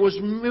deck was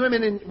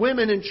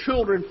women and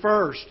children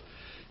first."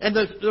 And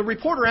the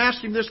reporter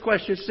asked him this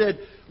question, said,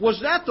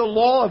 "Was that the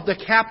law of the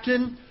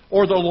captain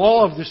or the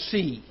law of the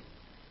sea?"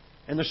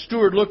 And the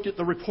steward looked at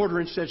the reporter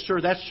and said, "Sir,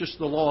 that's just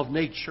the law of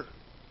nature.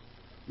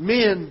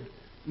 Men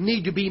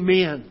need to be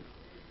men.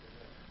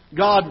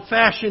 God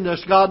fashioned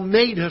us, God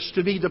made us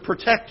to be the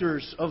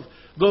protectors of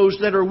those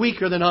that are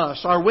weaker than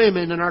us, our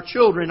women and our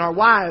children, our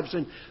wives,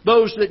 and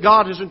those that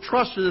God has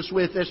entrusted us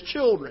with as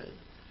children.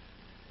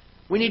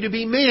 We need to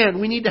be men.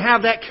 We need to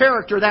have that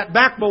character, that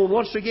backbone,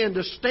 once again,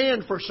 to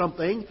stand for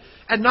something,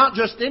 and not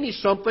just any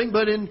something,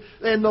 but in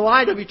the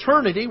light of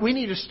eternity, we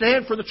need to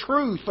stand for the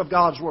truth of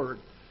God's Word.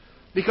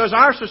 Because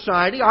our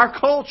society, our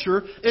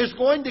culture, is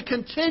going to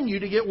continue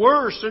to get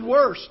worse and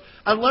worse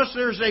unless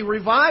there's a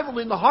revival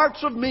in the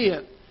hearts of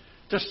men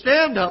to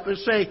stand up and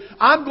say,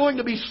 I'm going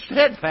to be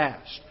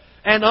steadfast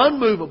and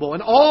unmovable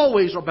and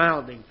always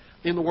abounding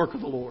in the work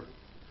of the Lord.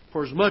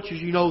 For as much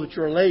as you know that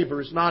your labor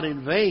is not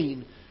in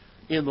vain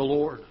in the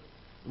Lord.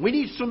 We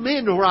need some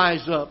men to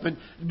rise up and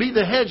be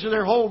the heads of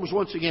their homes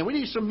once again. We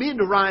need some men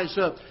to rise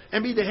up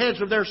and be the heads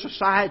of their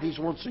societies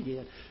once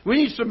again. We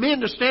need some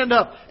men to stand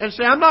up and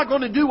say, I'm not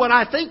going to do what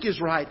I think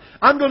is right.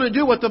 I'm going to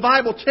do what the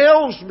Bible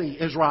tells me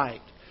is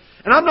right.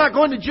 And I'm not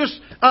going to just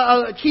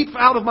keep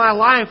out of my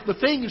life the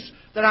things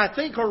that I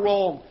think are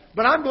wrong,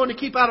 but I'm going to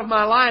keep out of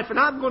my life and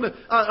I'm going to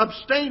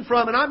abstain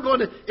from and I'm going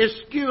to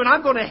eschew and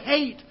I'm going to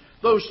hate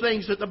those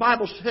things that the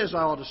Bible says I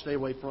ought to stay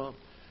away from.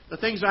 The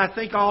things I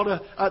think I ought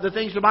to, the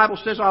things the Bible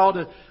says I ought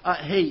to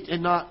hate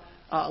and not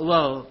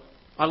love.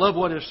 I love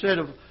what is said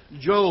of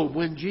Job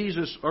when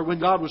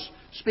God was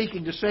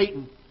speaking to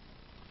Satan.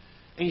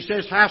 And He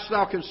says, "Hast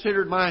thou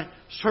considered my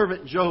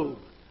servant Job?"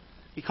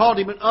 He called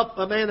him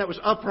a man that was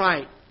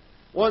upright,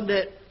 one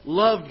that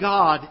loved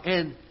God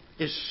and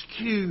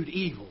eschewed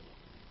evil.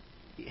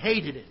 He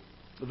hated it,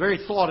 the very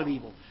thought of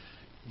evil.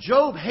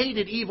 Job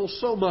hated evil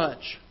so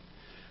much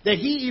that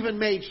he even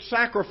made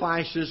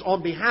sacrifices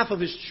on behalf of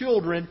his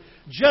children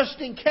just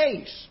in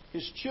case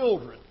his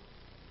children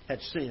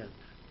had sinned.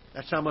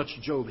 That's how much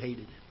Job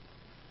hated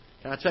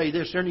it. Can I tell you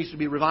this? There needs to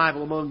be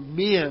revival among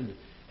men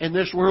in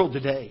this world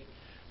today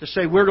to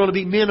say we're going to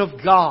be men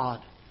of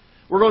God.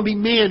 We're going to be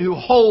men who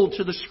hold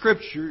to the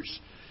Scriptures.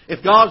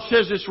 If God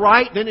says it's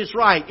right, then it's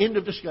right. End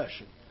of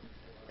discussion.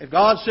 If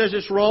God says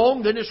it's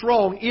wrong, then it's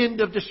wrong.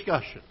 End of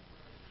discussion.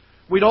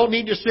 We don't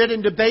need to sit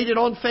and debate it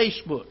on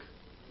Facebook.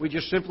 We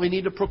just simply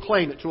need to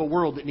proclaim it to a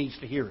world that needs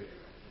to hear it.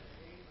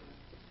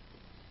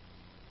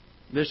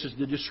 This is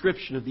the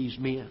description of these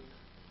men.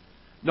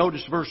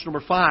 Notice verse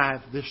number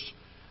 5.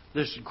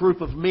 This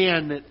group of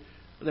men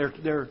that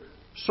they're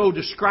so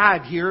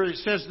described here. It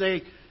says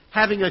they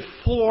having a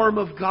form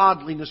of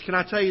godliness. Can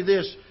I tell you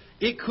this?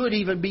 It could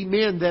even be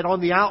men that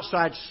on the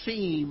outside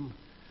seem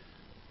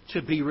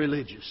to be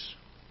religious.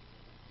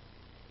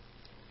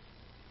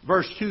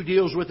 Verse 2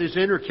 deals with his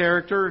inner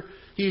character.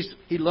 He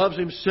loves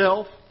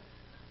himself.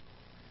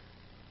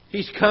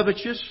 He's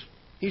covetous.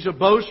 He's a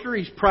boaster.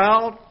 He's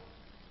proud.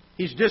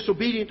 He's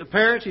disobedient to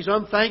parents. He's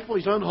unthankful.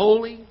 He's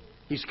unholy.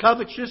 He's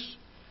covetous.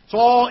 It's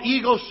all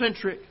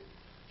egocentric.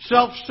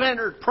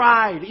 Self-centered,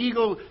 pride,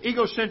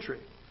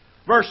 egocentric.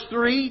 Verse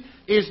 3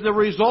 is the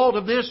result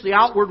of this, the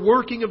outward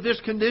working of this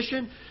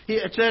condition.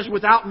 It says,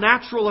 without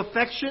natural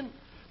affection.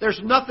 There's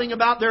nothing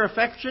about their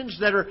affections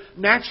that are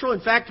natural.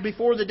 In fact,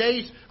 before the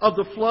days of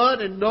the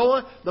flood and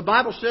Noah, the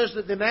Bible says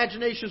that the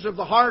imaginations of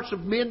the hearts of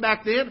men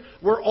back then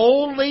were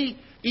only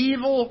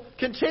evil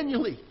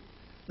continually.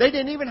 They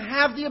didn't even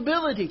have the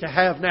ability to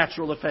have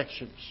natural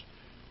affections.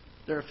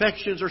 Their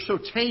affections are so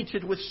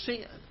tainted with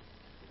sin.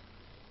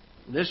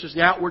 And this is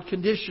the outward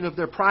condition of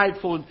their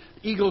prideful and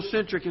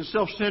egocentric and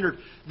self-centered,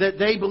 that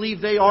they believe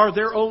they are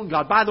their own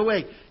God. By the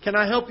way, can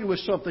I help you with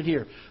something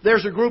here?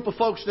 There's a group of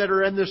folks that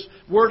are in this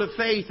word of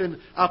faith and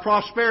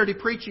prosperity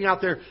preaching out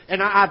there,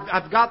 and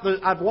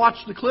I've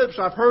watched the clips.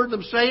 I've heard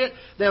them say it.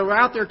 They're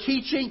out there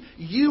teaching,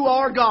 "You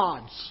are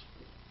gods."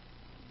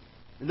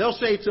 And they'll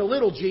say it's a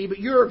little g, but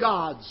you're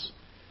gods.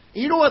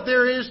 And you know what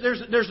there is?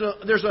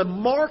 There's a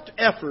marked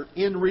effort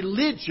in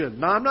religion.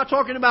 Now, I'm not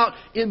talking about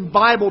in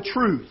Bible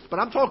truth, but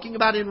I'm talking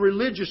about in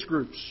religious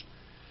groups.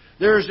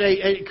 There's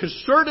a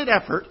concerted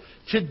effort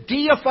to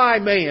deify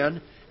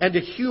man and to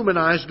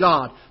humanize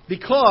God,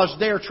 because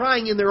they are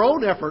trying in their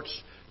own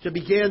efforts to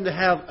begin to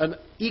have an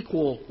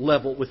equal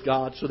level with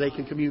God so they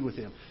can commune with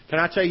Him. Can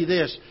I tell you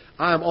this?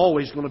 I am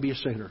always going to be a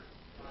sinner.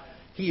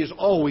 He is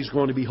always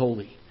going to be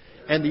holy.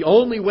 And the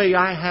only way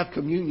I have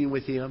communion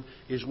with Him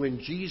is when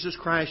Jesus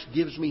Christ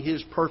gives me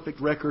His perfect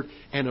record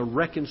and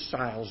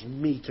reconciles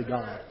me to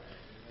God.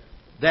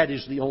 That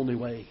is the only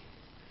way.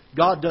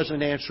 God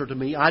doesn't answer to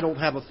me. I don't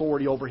have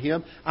authority over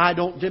Him. I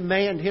don't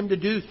demand Him to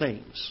do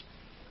things.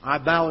 I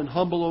bow in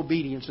humble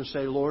obedience and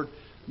say, Lord,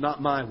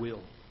 not my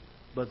will,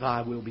 but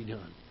Thy will be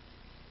done.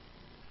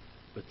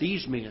 But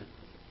these men,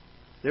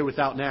 they're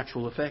without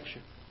natural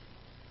affection.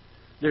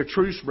 They're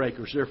truce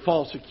breakers. They're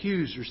false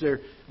accusers.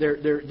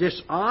 They're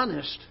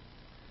dishonest.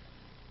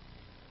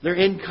 They're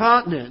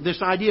incontinent.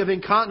 This idea of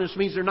incontinence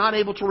means they're not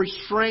able to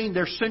restrain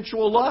their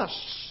sensual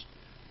lusts.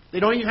 They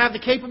don't even have the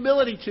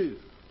capability to.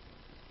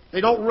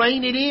 They don't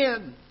rein it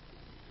in.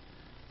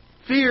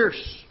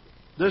 Fierce.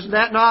 Does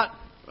that not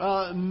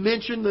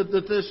mention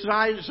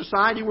the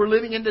society we're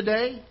living in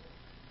today?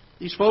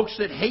 These folks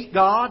that hate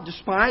God,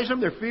 despise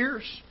Him, they're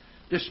fierce.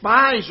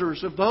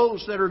 Despisers of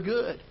those that are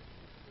good.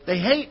 They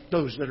hate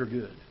those that are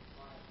good.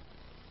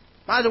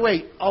 By the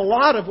way, a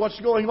lot of what's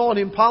going on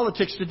in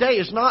politics today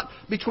is not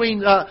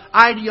between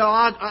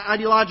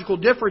ideological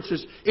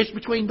differences. It's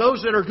between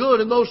those that are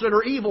good and those that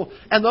are evil.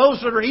 And those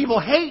that are evil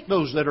hate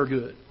those that are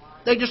good.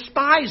 They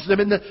despise them.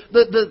 And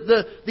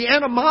the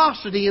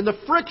animosity and the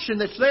friction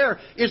that's there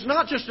is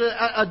not just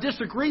a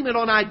disagreement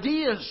on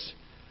ideas.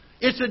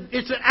 It's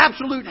an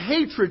absolute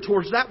hatred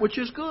towards that which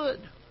is good.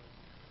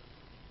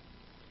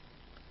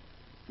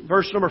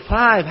 Verse number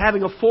 5,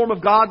 having a form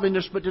of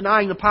godliness but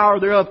denying the power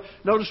thereof.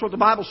 Notice what the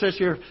Bible says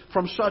here,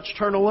 from such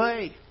turn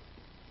away.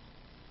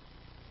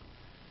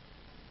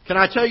 Can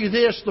I tell you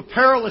this? The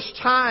perilous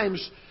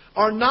times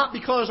are not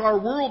because our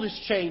world is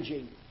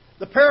changing.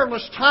 The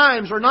perilous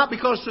times are not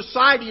because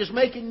society is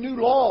making new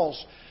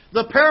laws.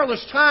 The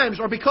perilous times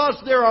are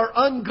because there are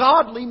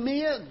ungodly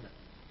men.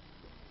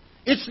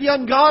 It's the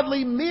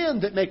ungodly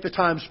men that make the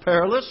times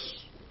perilous.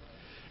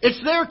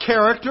 It's their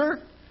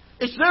character.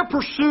 It's their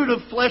pursuit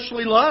of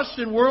fleshly lust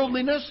and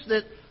worldliness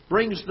that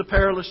brings the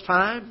perilous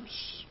times.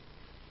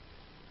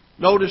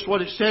 Notice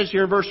what it says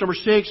here in verse number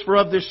 6. For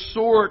of this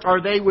sort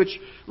are they which,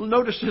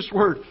 notice this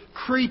word,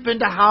 creep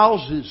into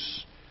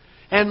houses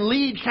and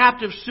lead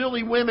captive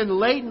silly women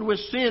laden with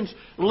sins,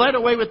 led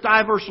away with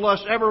diverse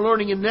lusts, ever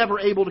learning and never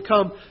able to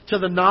come to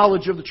the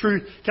knowledge of the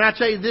truth. Can I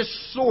tell you,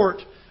 this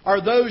sort are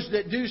those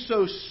that do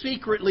so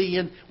secretly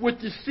and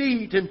with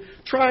deceit and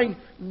trying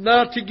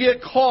not to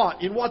get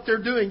caught in what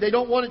they're doing. They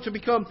don't want it to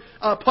become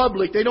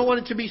public. They don't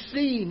want it to be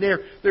seen.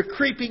 They're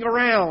creeping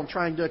around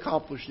trying to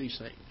accomplish these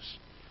things.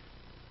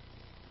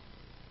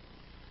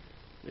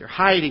 They're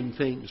hiding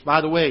things.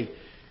 By the way,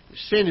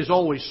 sin is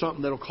always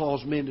something that will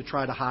cause men to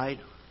try to hide.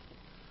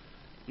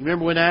 You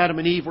remember when Adam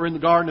and Eve were in the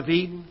Garden of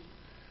Eden?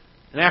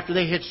 And after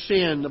they had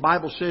sinned, the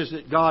Bible says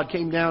that God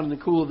came down in the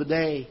cool of the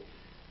day.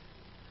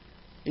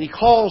 And He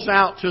calls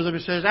out to them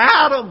and says,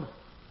 Adam!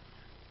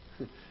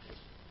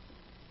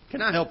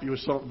 Can I help you with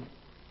something?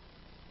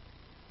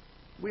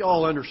 We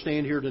all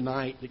understand here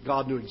tonight that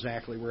God knew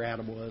exactly where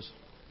Adam was.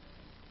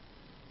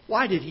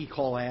 Why did He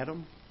call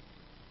Adam?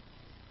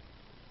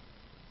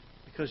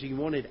 Because He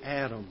wanted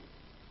Adam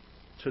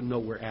to know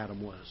where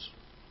Adam was.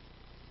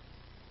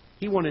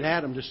 He wanted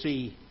Adam to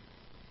see,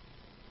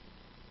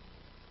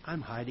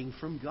 I'm hiding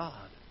from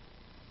God.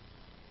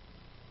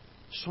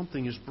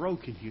 Something is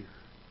broken here.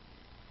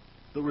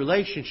 The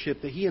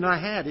relationship that he and I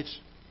had,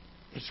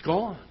 it's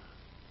gone.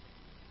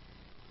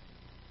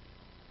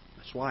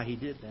 That's why He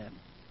did that.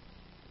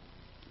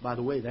 By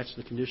the way, that's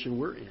the condition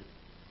we're in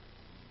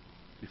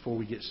before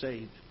we get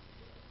saved.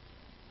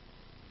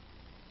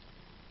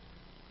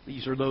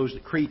 These are those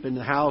that creep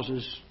into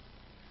houses.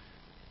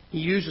 He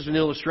uses an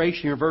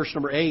illustration here in verse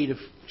number 8 of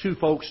two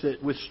folks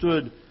that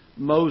withstood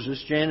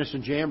Moses, Jannes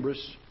and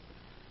Jambres.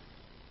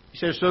 He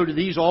says, so do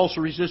these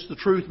also resist the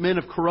truth. Men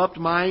of corrupt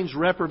minds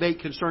reprobate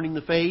concerning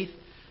the faith.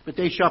 But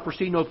they shall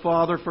proceed no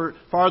farther,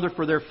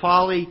 for their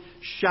folly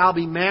shall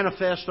be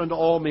manifest unto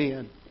all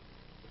men.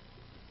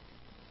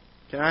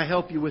 Can I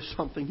help you with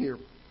something here?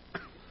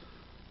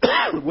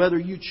 Whether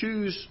you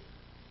choose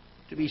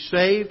to be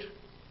saved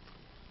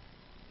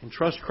and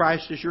trust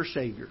Christ as your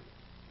Savior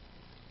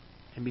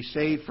and be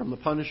saved from the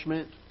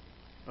punishment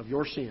of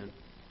your sin,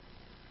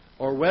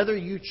 or whether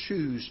you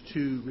choose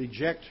to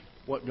reject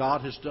what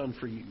God has done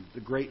for you,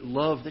 the great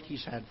love that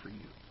He's had for you,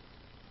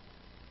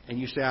 and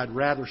you say, I'd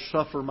rather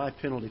suffer my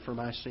penalty for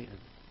my sin.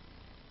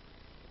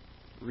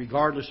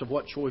 Regardless of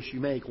what choice you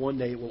make, one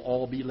day it will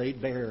all be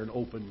laid bare and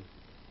open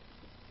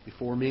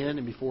before men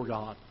and before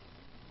God.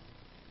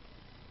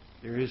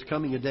 There is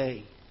coming a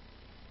day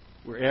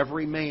where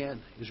every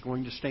man is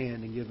going to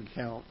stand and give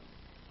account.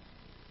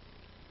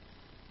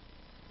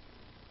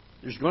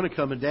 There's going to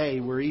come a day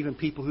where even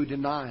people who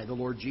deny the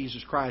Lord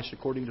Jesus Christ,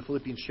 according to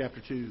Philippians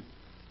chapter 2,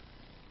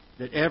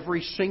 that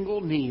every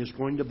single knee is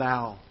going to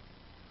bow,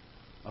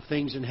 of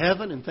things in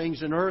heaven and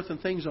things in earth and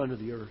things under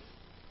the earth.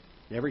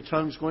 Every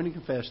tongue is going to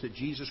confess that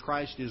Jesus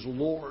Christ is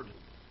Lord,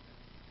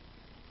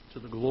 to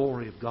the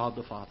glory of God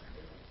the Father.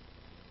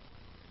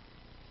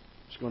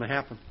 It's going to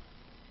happen.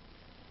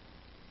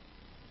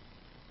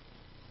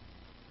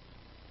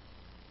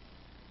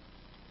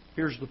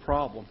 Here's the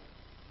problem.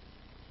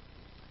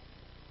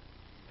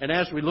 And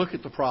as we look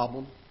at the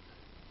problem,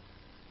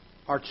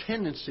 our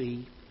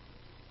tendency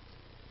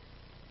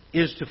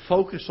is to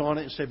focus on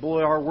it and say,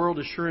 boy, our world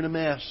is sure in a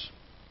mess.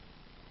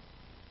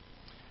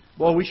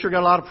 Boy, we sure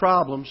got a lot of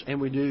problems,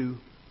 and we do.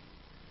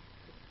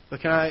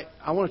 But I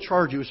want to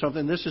charge you with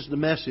something. This is the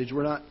message.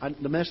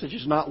 The message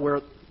is not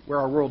where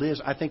our world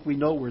is. I think we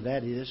know where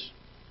that is.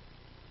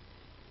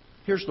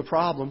 Here's the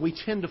problem. We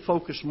tend to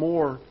focus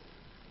more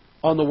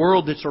on the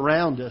world that's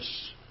around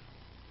us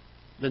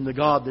than the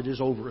God that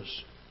is over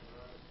us.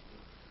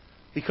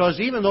 Because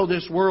even though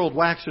this world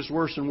waxes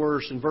worse and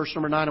worse, in verse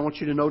number 9, I want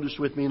you to notice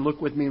with me and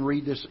look with me and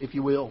read this, if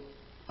you will.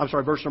 I'm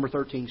sorry, verse number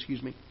 13,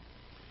 excuse me.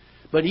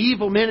 But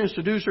evil men and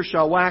seducers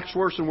shall wax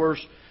worse and worse,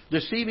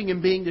 deceiving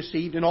and being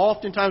deceived. And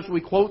oftentimes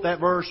we quote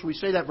that verse, we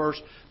say that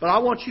verse, but I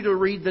want you to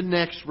read the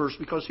next verse,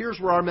 because here's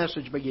where our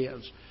message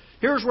begins.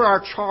 Here's where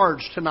our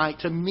charge tonight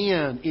to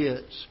men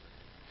is.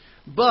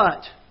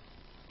 But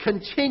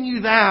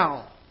continue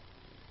thou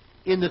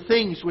in the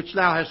things which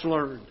thou hast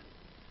learned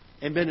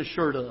and been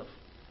assured of,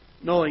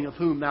 knowing of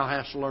whom thou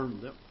hast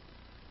learned them.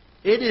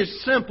 It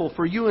is simple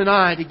for you and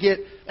I to get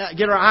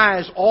our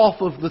eyes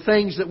off of the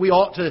things that we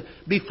ought to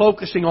be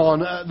focusing on.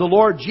 The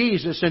Lord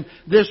Jesus and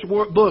this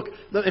book.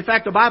 In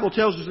fact, the Bible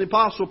tells us, the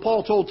Apostle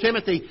Paul told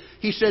Timothy,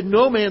 he said,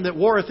 no man that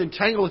warreth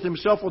entangleth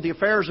himself with the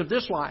affairs of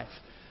this life,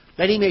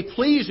 that he may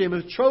please him who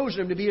hath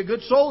chosen him to be a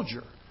good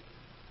soldier.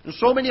 And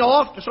so many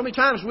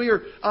times we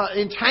are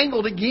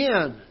entangled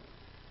again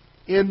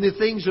in the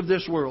things of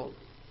this world.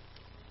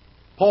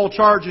 Paul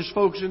charges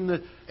folks in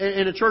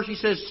a church, he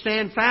says,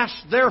 stand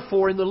fast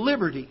therefore in the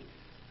liberty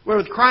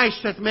wherewith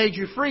Christ hath made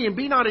you free, and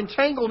be not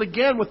entangled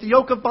again with the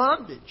yoke of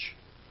bondage.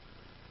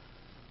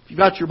 If you've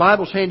got your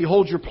Bibles handy,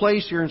 hold your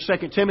place here in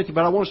 2 Timothy,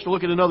 but I want us to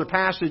look at another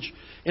passage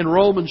in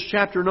Romans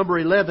chapter number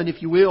 11,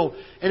 if you will.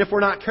 And if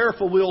we're not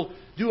careful, we'll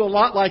do a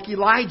lot like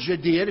Elijah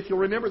did. If you'll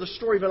remember the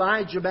story of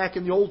Elijah back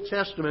in the Old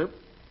Testament.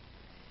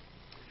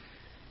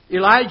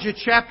 Romans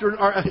chapter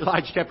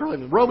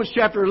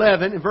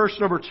 11, in verse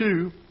number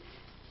 2.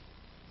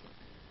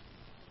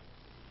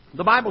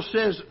 The Bible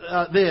says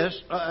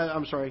this.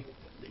 I'm sorry.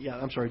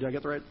 Did I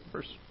get the right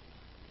verse?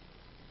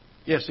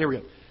 Yes, here we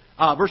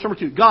go. Verse number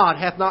 2. God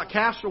hath not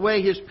cast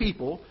away His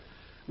people,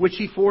 which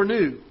He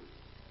foreknew.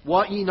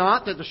 Wot ye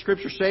not that the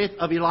Scripture saith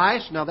of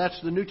Elias? Now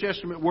that's the New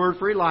Testament word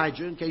for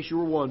Elijah, in case you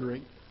were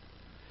wondering.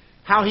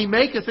 How he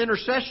maketh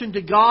intercession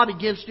to God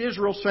against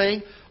Israel,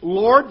 saying,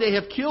 Lord, they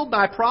have killed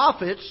thy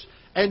prophets,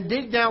 and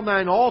digged down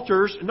thine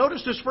altars.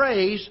 Notice this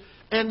phrase,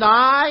 and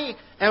I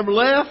am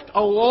left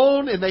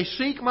alone, and they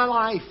seek my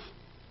life.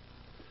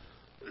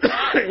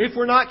 If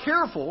we're not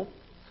careful,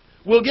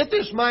 we'll get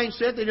this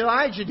mindset that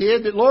Elijah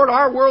did, that, Lord,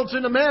 our world's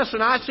in a mess,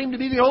 and I seem to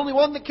be the only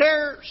one that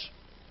cares.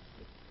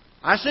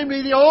 I seem to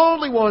be the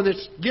only one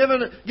that's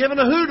given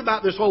a hoot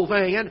about this whole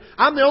thing, and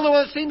I'm the only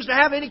one that seems to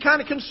have any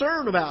kind of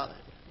concern about it.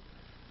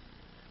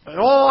 And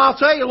I'll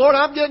tell you, Lord,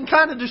 I'm getting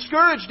kind of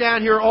discouraged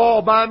down here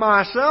all by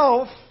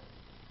myself.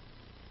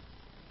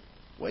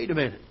 Wait a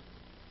minute.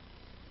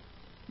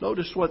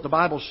 Notice what the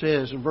Bible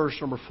says in verse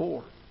number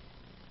 4.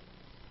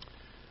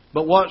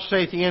 But what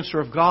saith the answer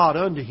of God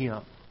unto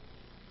him?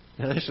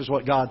 Now this is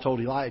what God told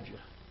Elijah.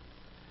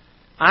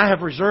 I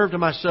have reserved to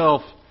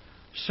myself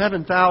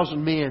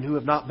 7,000 men who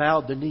have not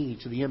bowed the knee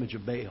to the image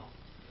of Baal.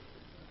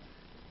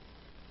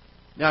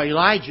 Now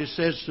Elijah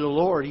says to the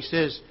Lord, he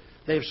says,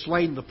 they have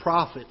slain the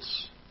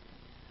prophets.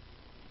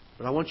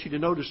 But I want you to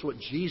notice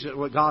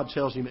what God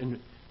tells him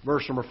in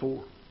verse number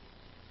 4.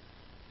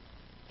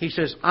 He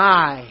says,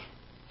 I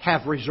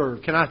have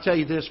reserved. Can I tell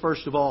you this,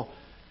 first of all?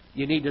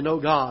 You need to know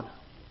God.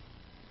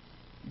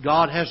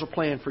 God has a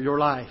plan for your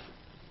life.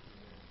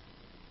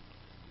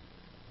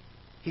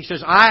 He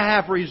says, I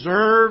have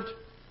reserved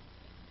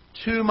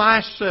to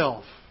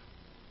myself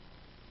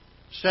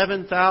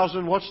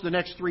 7,000. What's the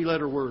next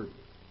three-letter word?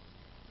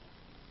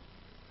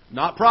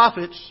 Not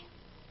prophets,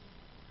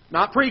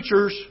 not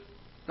preachers,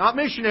 not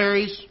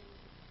missionaries,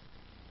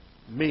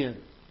 men.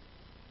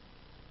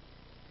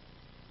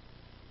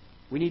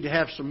 We need to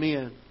have some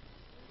men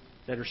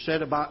that are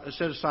set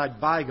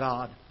aside by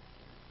God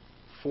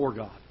for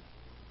God.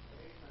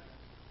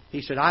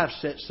 He said, I have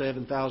set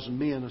 7,000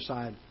 men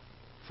aside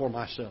for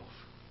myself.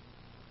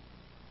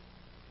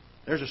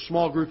 There's a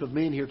small group of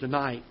men here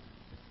tonight,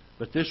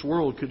 but this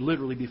world could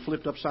literally be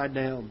flipped upside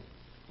down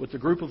with the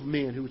group of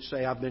men who would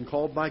say, I've been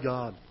called by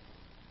God,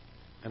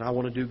 and I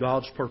want to do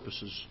God's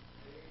purposes,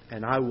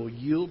 and I will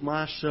yield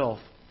myself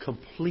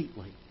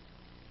completely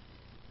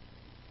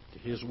to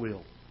His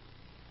will.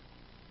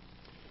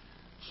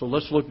 So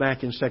let's look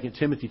back in 2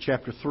 Timothy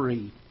chapter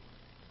 3.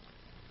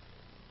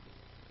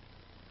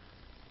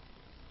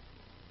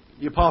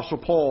 The Apostle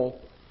Paul,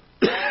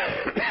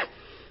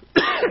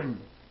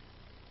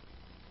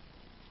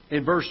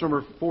 in verse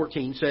number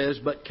 14, says,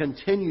 But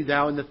continue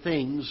thou in the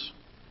things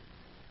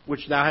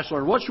which thou hast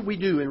learned. What should we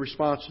do in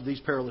response to these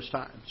perilous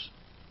times?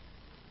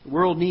 The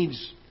world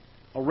needs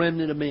a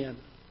remnant of men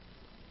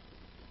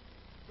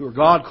who are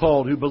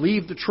God-called, who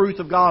believe the truth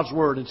of God's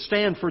Word and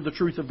stand for the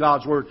truth of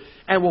God's Word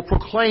and will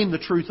proclaim the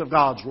truth of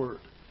God's Word.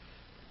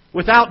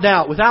 Without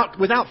doubt,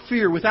 without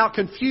fear, without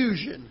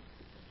confusion,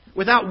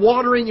 without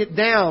watering it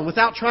down,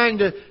 without trying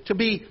to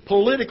be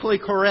politically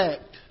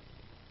correct.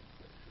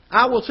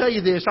 I will tell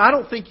you this, I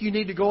don't think you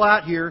need to go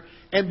out here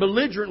and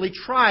belligerently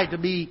try to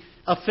be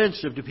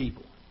offensive to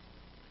people.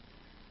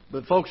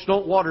 But folks,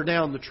 don't water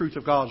down the truth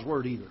of God's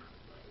Word either.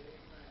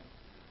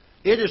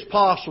 It is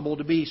possible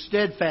to be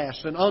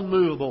steadfast and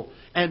unmovable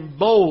and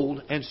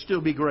bold and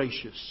still be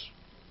gracious.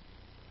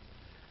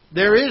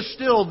 There is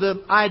still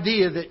the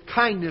idea that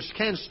kindness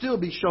can still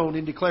be shown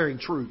in declaring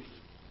truth.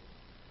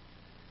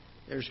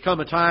 There's come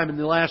a time in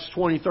the last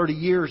 20, 30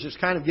 years it's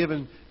kind of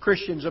given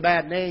Christians a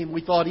bad name.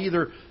 We thought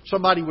either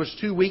somebody was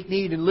too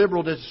weak-kneed and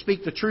liberal to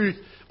speak the truth,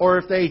 or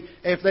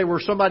if they were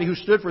somebody who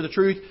stood for the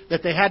truth,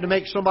 that they had to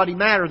make somebody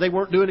mad or they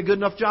weren't doing a good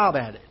enough job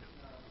at it.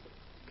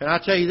 Can I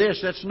tell you this?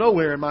 That's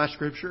nowhere in my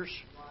Scriptures.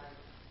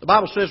 The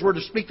Bible says we're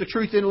to speak the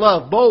truth in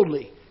love,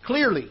 boldly,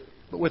 clearly,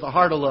 but with a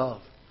heart of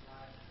love.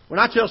 When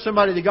I tell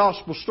somebody the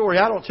gospel story,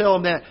 I don't tell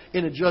them that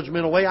in a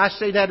judgmental way. I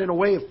say that in a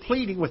way of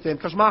pleading with them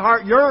because my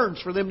heart yearns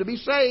for them to be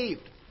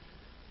saved.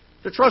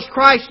 To trust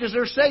Christ as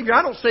their Savior.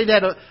 I don't say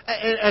that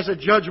as a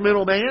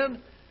judgmental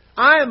man.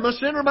 I am a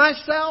sinner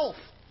myself.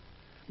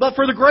 But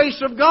for the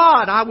grace of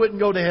God, I wouldn't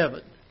go to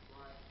heaven.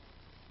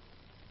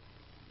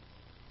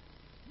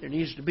 There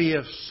needs to be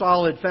a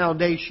solid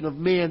foundation of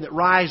men that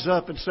rise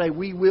up and say,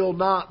 we will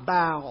not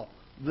bow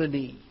the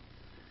knee.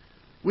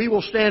 We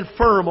will stand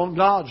firm on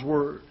God's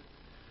Word.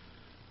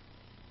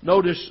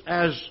 Notice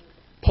as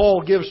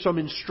Paul gives some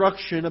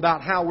instruction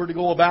about how we're to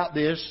go about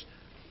this.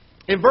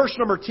 In verse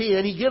number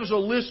 10, he gives a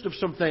list of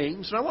some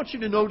things. And I want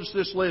you to notice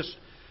this list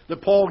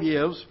that Paul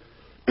gives.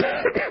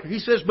 He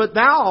says, but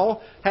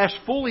thou hast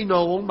fully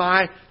known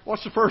my...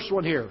 What's the first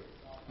one here?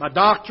 My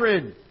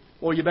doctrine.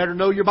 Well, you better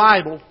know your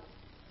Bible.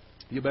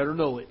 You better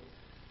know it.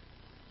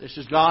 This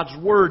is God's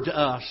Word to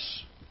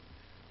us.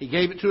 He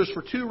gave it to us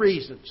for two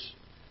reasons.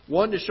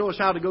 One, to show us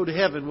how to go to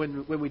heaven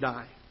when we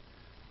die.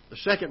 The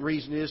second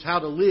reason is how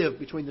to live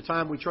between the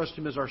time we trust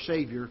Him as our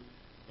Savior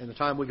and the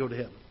time we go to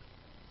heaven.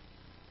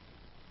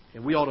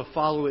 And we ought to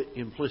follow it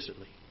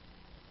implicitly.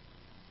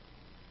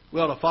 We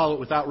ought to follow it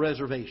without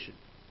reservation,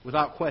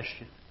 without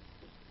question.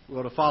 We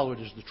ought to follow it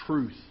as the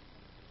truth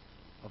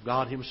of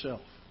God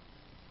Himself.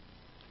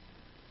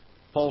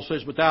 Paul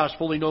says, but thou hast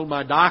fully known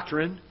my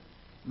doctrine,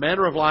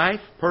 manner of life,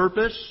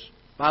 purpose.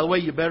 By the way,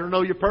 you better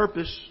know your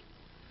purpose.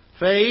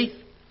 Faith,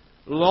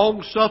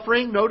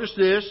 long-suffering, notice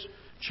this,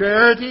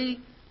 charity,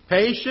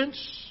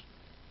 patience.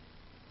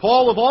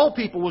 Paul, of all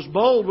people, was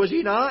bold, was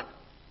he not?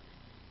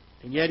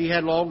 And yet he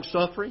had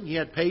long-suffering, he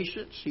had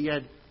patience, he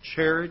had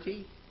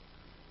charity.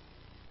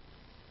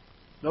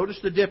 Notice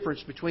the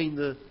difference between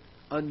the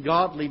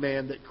ungodly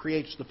man that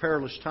creates the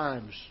perilous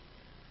times.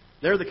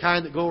 They're the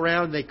kind that go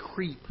around and they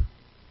creep.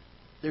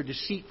 They're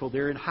deceitful.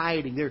 They're in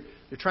hiding. They're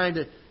trying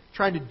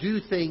to do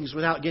things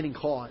without getting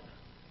caught.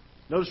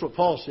 Notice what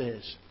Paul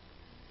says.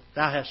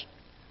 Thou hast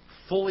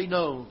fully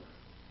known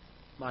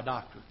my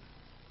doctrine.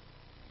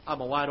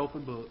 I'm a wide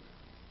open book.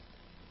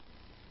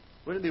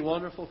 Wouldn't it be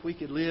wonderful if we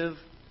could live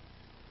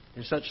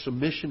in such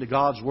submission to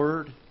God's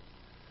Word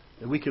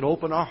that we could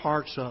open our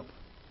hearts up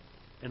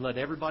and let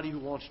everybody who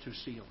wants to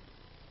see them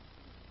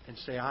and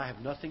say, I have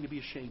nothing to be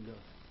ashamed of.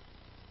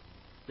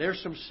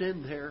 There's some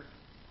sin there.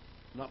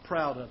 I'm not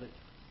proud of it.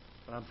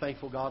 But I'm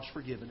thankful God's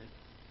forgiven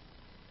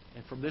it.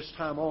 And from this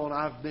time on,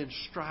 I've been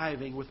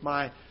striving with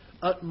my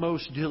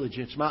utmost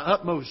diligence, my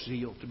utmost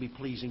zeal to be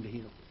pleasing to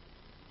Him.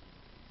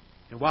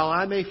 And while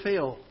I may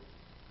fail,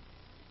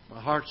 my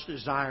heart's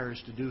desire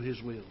is to do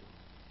His will.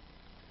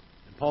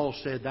 And Paul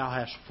said, thou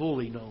hast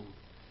fully known.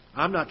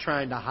 I'm not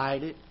trying to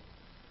hide it.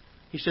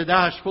 He said,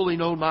 thou hast fully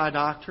known my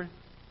doctrine,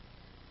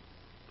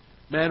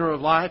 manner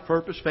of life,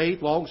 purpose,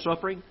 faith,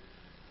 long-suffering,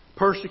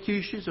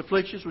 persecutions,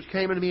 afflictions which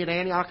came unto me at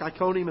Antioch,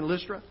 Iconium, and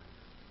Lystra.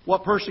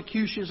 What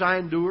persecutions I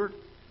endured.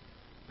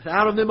 But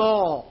out of them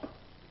all,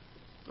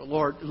 the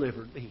Lord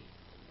delivered me.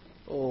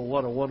 Oh,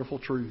 what a wonderful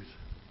truth.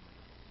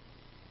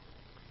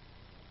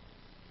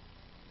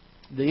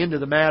 The end of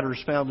the matter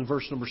is found in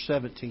verse number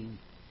 17.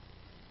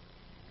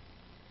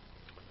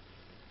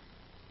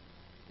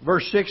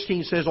 Verse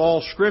 16 says,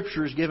 all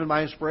Scripture is given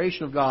by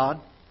inspiration of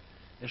God,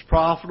 is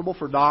profitable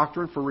for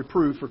doctrine, for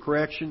reproof, for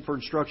correction, for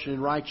instruction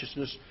in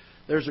righteousness.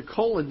 There's a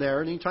colon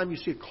there, and anytime you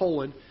see a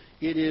colon,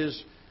 it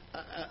is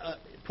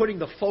putting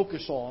the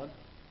focus on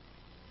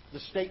the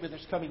statement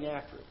that's coming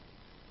after it.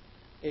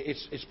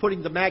 It's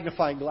putting the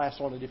magnifying glass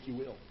on it, if you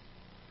will.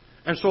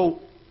 And so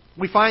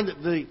we find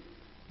that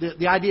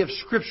the idea of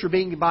Scripture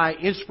being by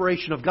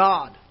inspiration of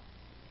God.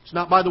 It's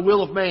not by the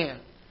will of man.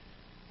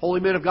 Holy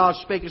men of God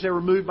spake as they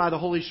were moved by the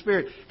Holy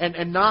Spirit.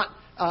 And not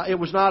it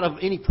was not of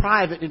any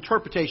private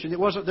interpretation. It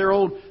wasn't their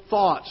own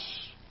thoughts.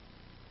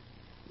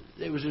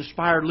 It was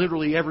inspired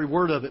literally every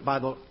word of it by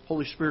the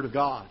Holy Spirit of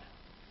God.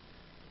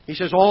 He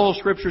says, all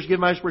Scripture is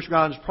given by the Spirit of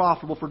God and is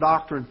profitable for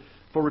doctrine,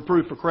 for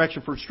reproof, for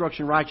correction, for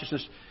instruction in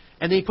righteousness.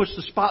 And then he puts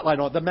the spotlight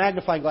on it, the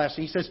magnifying glass.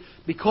 And he says,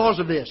 because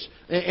of this,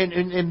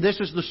 and this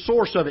is the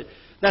source of it,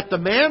 that the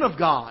man of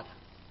God,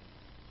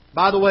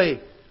 by the way,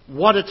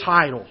 what a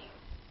title.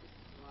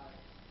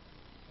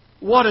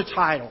 What a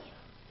title.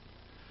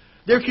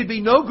 There could be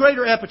no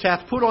greater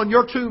epitaph put on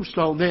your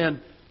tombstone than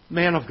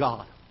man of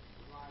God.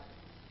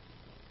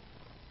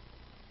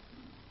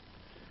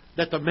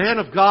 That the man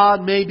of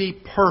God may be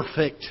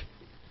perfect.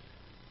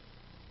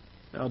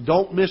 Now,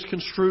 don't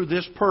misconstrue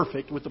this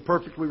perfect with the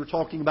perfect we were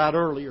talking about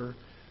earlier.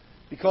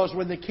 Because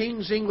when the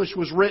King's English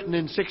was written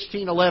in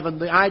 1611,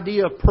 the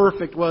idea of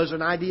perfect was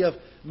an idea of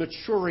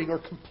maturing or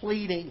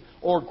completing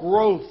or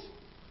growth.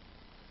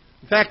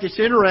 In fact, it's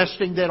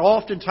interesting that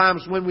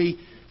oftentimes when we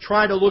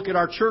try to look at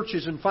our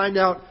churches and find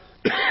out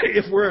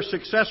if we're a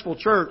successful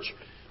church,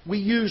 we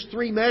use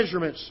three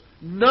measurements,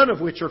 none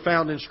of which are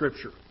found in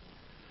Scripture.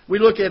 We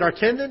look at our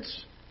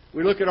attendance,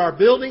 we look at our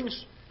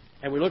buildings,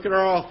 and we look at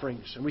our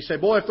offerings. And we say,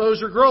 boy, if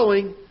those are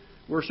growing,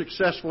 we're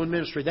successful in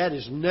ministry. That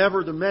is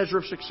never the measure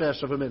of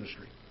success of a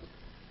ministry.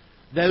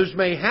 Those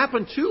may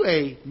happen to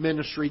a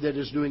ministry that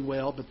is doing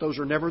well, but those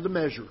are never the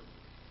measure.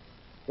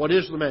 What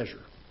is the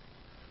measure?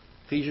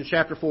 Ephesians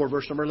chapter 4,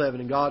 verse number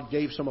 11. And God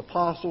gave some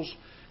apostles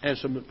and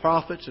some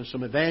prophets and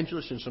some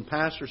evangelists and some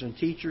pastors and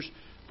teachers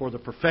for the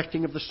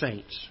perfecting of the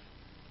saints.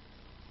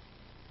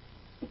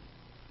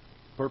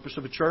 Purpose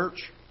of a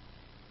church,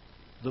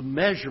 the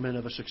measurement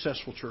of a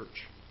successful church,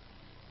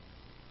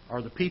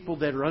 are the people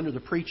that are under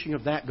the preaching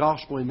of that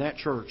gospel in that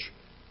church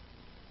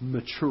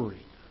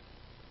maturing?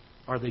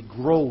 Are they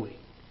growing?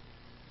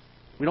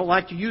 We don't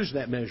like to use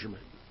that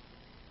measurement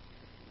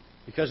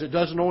because it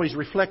doesn't always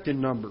reflect in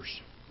numbers.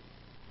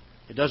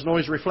 It doesn't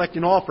always reflect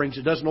in offerings.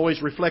 It doesn't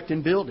always reflect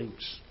in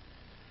buildings.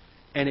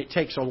 And it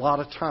takes a lot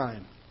of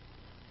time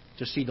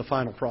to see the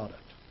final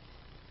product.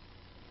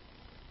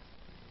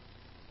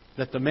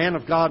 That the man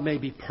of God may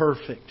be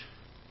perfect.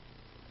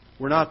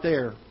 We're not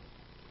there,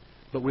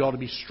 but we ought to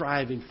be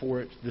striving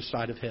for it this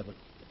side of heaven.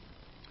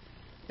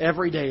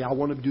 Every day I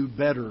want to do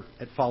better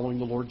at following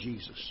the Lord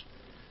Jesus.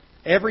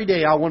 Every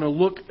day I want to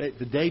look at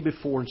the day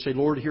before and say,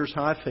 Lord, here's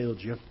how I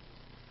failed you.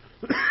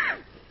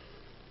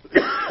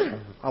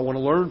 I want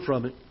to learn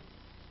from it.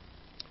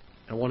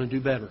 I want to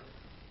do better.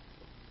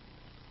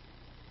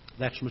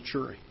 That's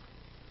maturing.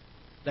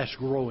 That's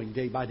growing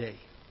day by day.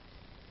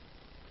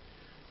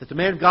 That the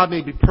man of God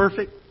may be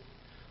perfect,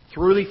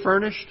 thoroughly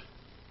furnished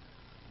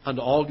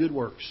unto all good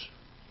works.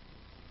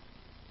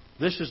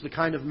 This is the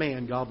kind of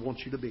man God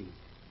wants you to be.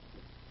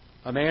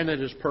 A man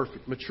that is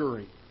perfect,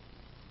 maturing,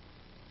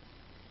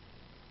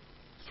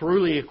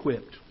 thoroughly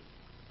equipped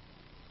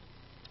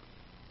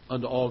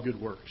unto all good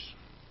works.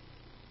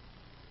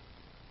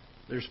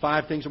 There's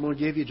 5 things I'm going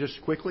to give you just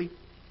quickly.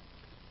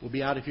 We'll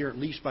be out of here at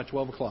least by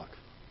 12 o'clock.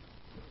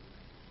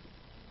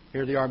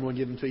 Here they are. I'm going to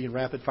give them to you in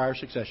rapid fire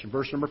succession.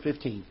 Verse number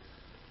 15.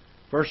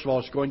 First of all,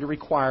 it's going to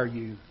require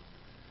you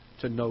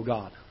to know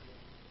God.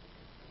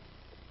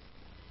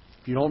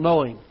 If you don't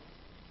know Him,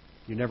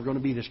 you're never going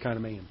to be this kind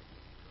of man.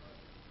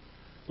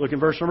 Look in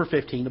verse number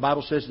 15. The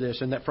Bible says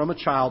this, and that from a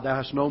child thou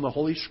hast known the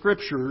Holy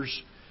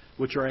Scriptures,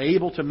 which are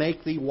able to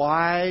make thee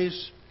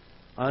wise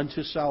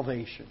unto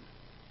salvation.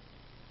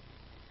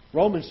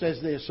 Romans says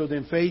this, so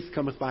then faith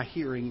cometh by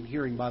hearing, and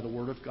hearing by the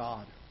Word of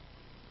God.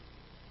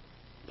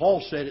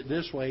 Paul said it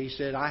this way. He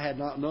said, I had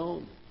not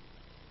known,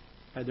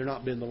 had there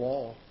not been the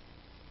law.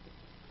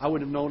 I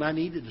wouldn't have known I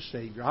needed a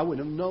Savior. I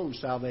wouldn't have known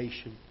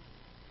salvation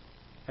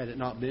had it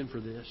not been for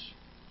this.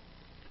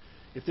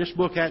 If this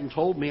book hadn't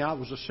told me I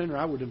was a sinner,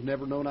 I would have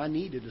never known I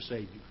needed a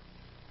Savior.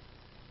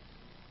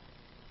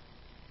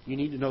 You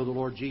need to know the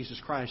Lord Jesus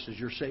Christ as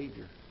your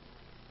Savior.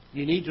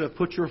 You need to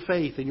put your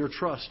faith and your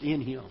trust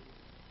in Him.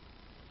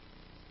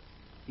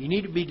 You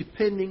need to be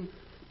depending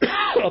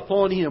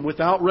upon Him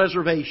without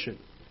reservation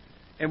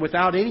and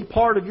without any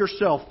part of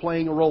yourself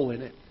playing a role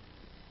in it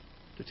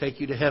to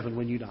take you to heaven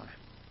when you die.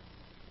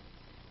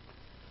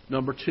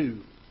 Number 2,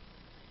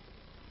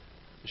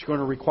 it's going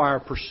to require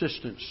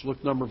persistence. Look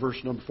verse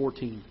number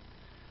 14.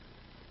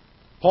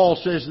 Paul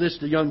says this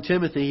to young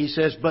Timothy. He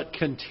says, but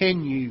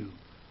continue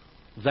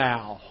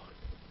thou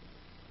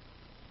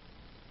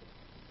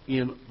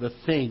in the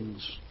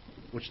things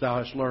which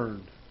thou hast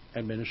learned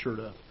and been assured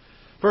of.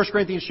 1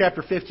 Corinthians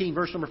chapter 15,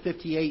 verse number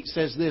 58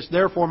 says this,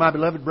 therefore, my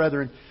beloved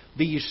brethren,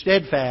 be ye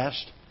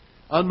steadfast,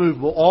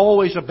 unmovable,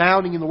 always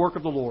abounding in the work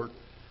of the Lord,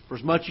 for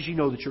as much as you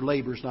know that your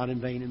labor is not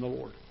in vain in the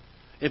Lord.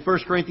 In 1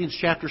 Corinthians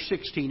chapter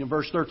 16 and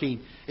verse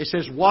 13, it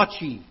says, watch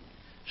ye,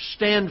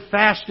 stand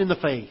fast in the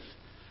faith,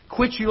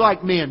 quit you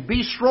like men,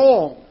 be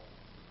strong.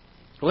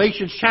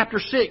 Galatians chapter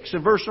 6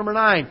 and verse number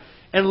 9,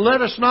 and let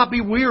us not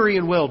be weary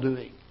in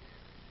well-doing,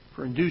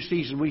 for in due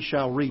season we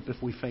shall reap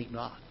if we faint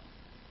not.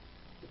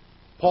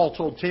 Paul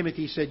told Timothy,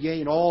 he said, yea,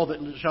 and all that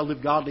shall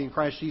live godly in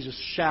Christ Jesus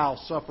shall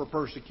suffer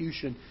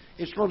persecution.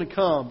 It's going to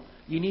come.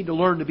 You need to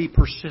learn to be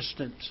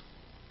persistent.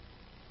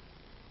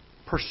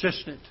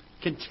 Persistent.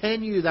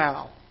 Continue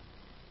thou.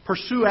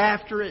 Pursue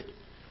after it.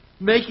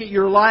 Make it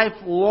your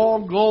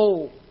lifelong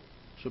goal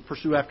So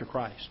pursue after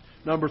Christ.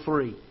 Number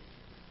 3,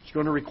 it's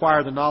going to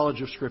require the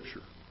knowledge of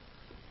Scripture.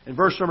 In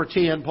verse number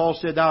 10, Paul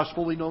said, Thou hast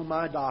fully known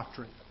my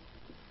doctrine.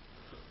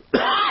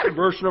 In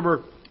verse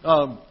number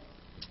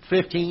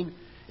 15,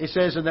 it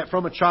says, And that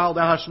from a child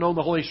thou hast known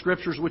the Holy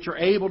Scriptures, which are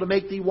able to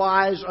make thee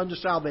wise unto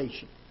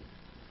salvation.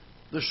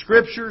 The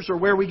Scriptures are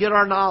where we get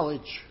our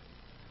knowledge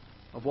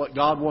of what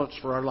God wants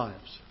for our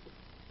lives.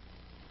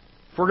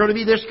 If we're going to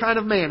be this kind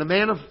of man, a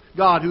man of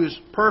God who is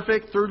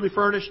perfect, thoroughly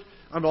furnished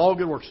unto all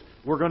good works,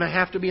 we're going to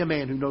have to be a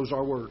man who knows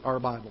our Word, our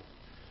Bible.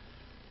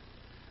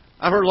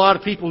 I've heard a lot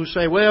of people who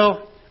say,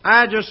 well,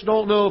 I just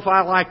don't know if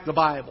I like the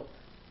Bible.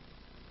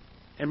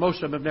 And most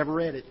of them have never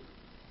read it.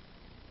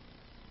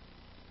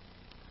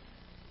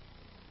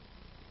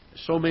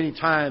 So many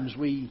times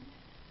we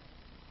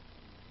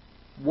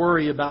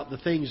worry about the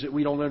things that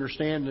we don't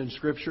understand in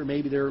Scripture.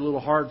 Maybe they're a little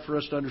hard for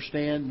us to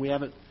understand. We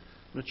haven't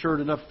matured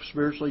enough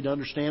spiritually to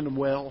understand them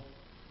well.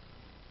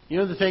 You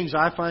know, the things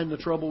I find the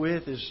trouble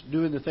with is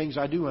doing the things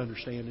I do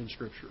understand in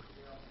Scripture.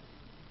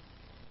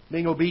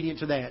 Being obedient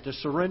to that. To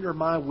surrender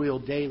my will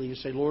daily and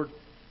say, Lord,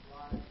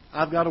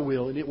 I've got a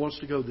will and it wants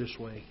to go this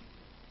way.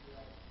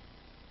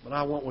 But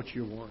I want what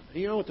you want.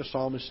 And you know what the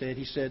psalmist said?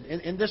 He said,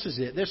 and this is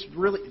it. This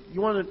really,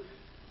 you want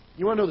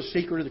to know the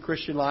secret of the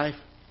Christian life?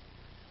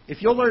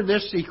 If you'll learn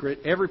this secret,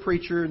 every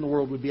preacher in the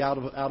world would be out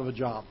of a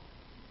job.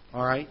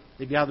 All right?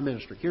 They'd be out of the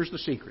ministry. Here's the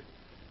secret.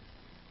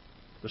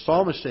 The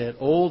psalmist said,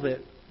 Oh, that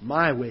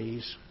my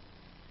ways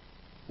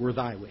were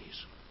thy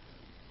ways.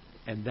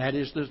 And that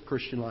is the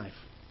Christian life.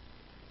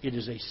 It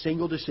is a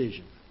single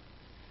decision.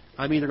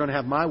 I'm either going to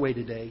have my way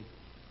today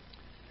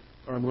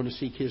or I'm going to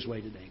seek His way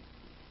today.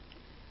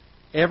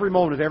 Every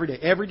moment of every day,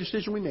 every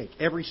decision we make,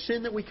 every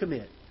sin that we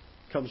commit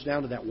comes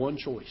down to that one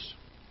choice.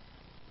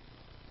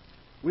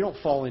 We don't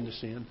fall into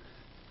sin.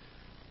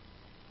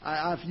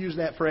 I've used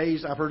that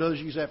phrase. I've heard others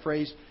use that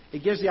phrase.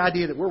 It gives the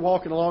idea that we're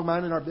walking along,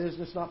 minding our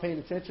business, not paying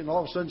attention, and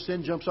all of a sudden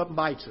sin jumps up and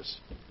bites us.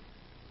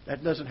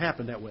 That doesn't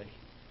happen that way.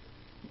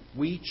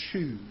 We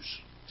choose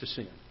to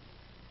sin.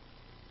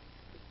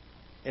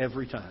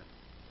 Every time.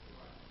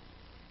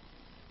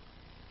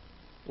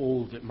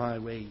 Oh, that my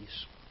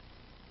ways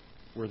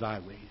were thy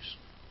ways.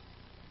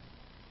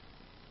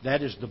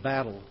 That is the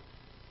battle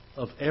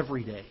of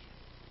every day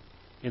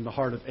in the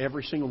heart of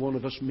every single one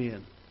of us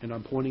men, and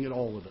I'm pointing at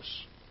all of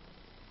us.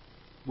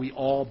 We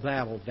all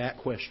battle that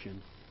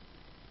question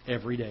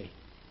every day.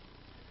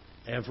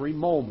 Every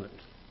moment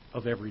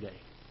of every day.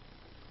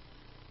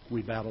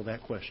 We battle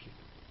that question.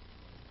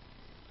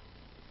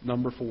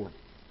 Number 4.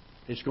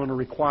 It's going to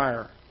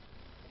require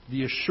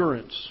the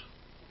assurance,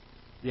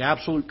 the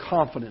absolute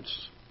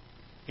confidence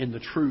in the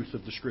truth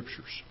of the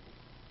Scriptures.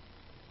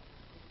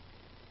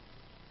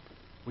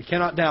 We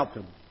cannot doubt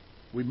them.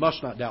 We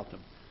must not doubt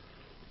them.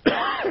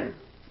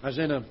 I was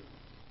in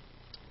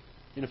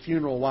a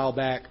funeral a while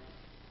back.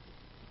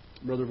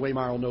 Brother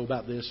Waymire will know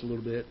about this a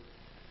little bit.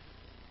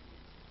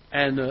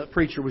 And the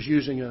preacher was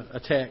using a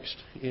text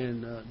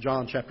in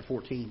John chapter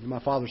 14. In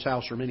my Father's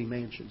house are many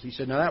mansions. He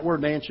said, now that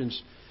word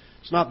mansions,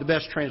 it's not the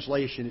best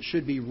translation. It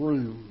should be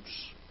rooms.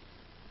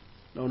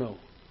 No.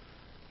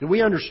 Do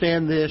we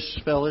understand this,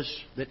 fellas?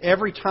 That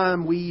every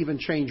time we even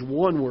change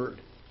one word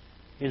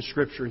in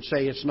Scripture and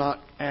say it's not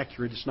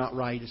accurate, it's not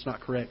right, it's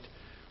not correct,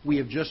 we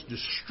have just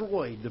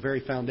destroyed the very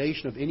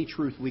foundation of any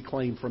truth we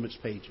claim from its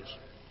pages.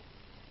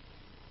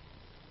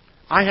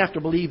 I have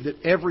to believe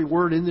that every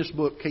word in this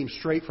book came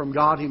straight from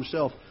God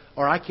Himself,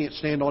 or I can't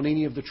stand on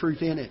any of the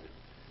truth in it.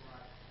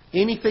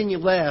 Anything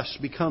less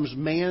becomes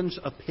man's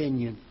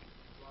opinion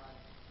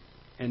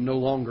and no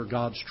longer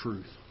God's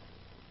truth.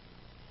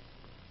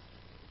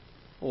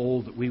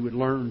 Oh, that we would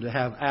learn to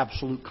have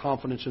absolute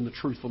confidence in the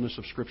truthfulness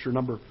of Scripture.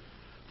 Number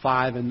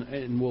 5,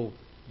 and we'll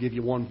give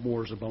you one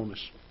more as a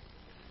bonus.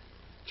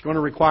 It's going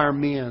to require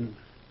men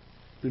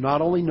who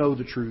not only know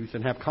the truth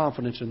and have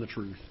confidence in the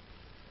truth,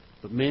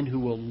 but men who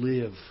will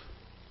live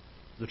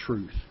the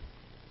truth.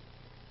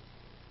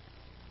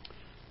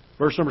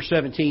 Verse number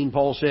 17,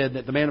 Paul said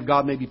that the man of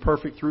God may be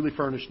perfect, thoroughly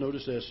furnished.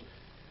 Notice this.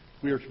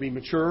 We are to be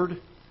matured.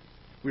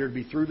 We are to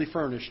be thoroughly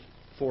furnished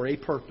for a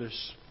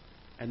purpose.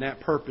 And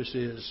that purpose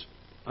is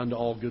unto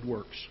all good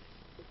works.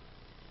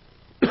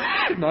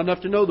 Not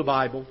enough to know the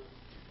Bible.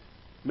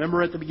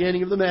 Remember at the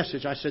beginning of the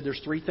message, I said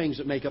there's 3 things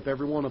that make up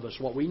every one of us.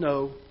 What we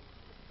know,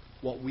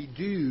 what we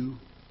do,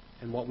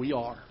 and what we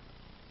are.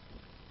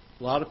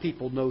 A lot of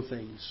people know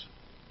things.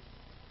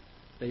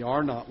 They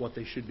are not what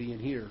they should be in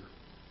here.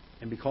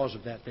 And because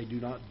of that, they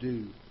do not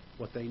do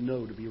what they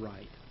know to be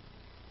right.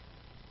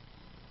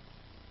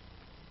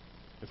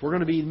 If we're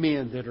going to be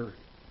men that are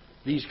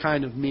these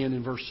kind of men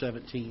in verse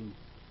 17,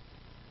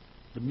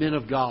 the men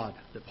of God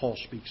that Paul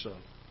speaks of,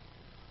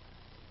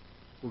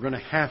 we're going to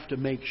have to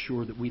make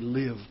sure that we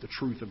live the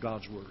truth of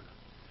God's Word.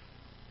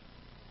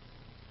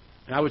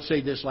 And I would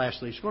say this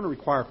lastly, it's going to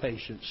require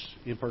patience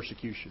in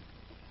persecution.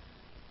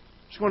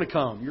 It's going to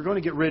come. You're going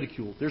to get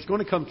ridiculed. There's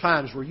going to come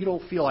times where you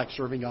don't feel like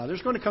serving God.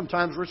 There's going to come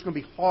times where it's going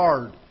to be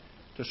hard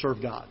to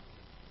serve God.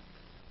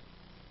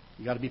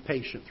 You've got to be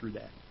patient through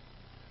that.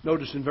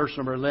 Notice in verse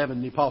number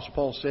 11, the Apostle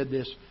Paul said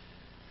this.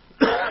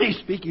 He's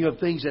speaking of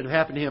things that have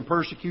happened to him,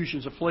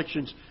 persecutions,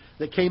 afflictions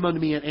that came unto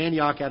me at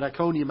Antioch, at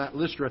Iconium, at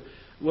Lystra,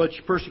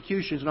 which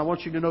persecutions, and I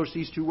want you to notice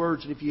these two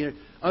words, and if you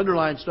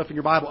underline stuff in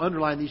your Bible,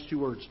 underline these two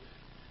words.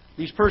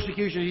 These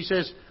persecutions, he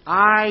says,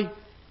 I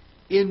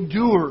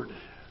endured.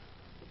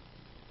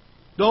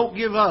 Don't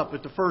give up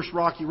at the first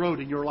rocky road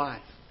in your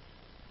life.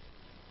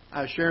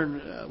 I was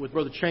sharing with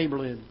Brother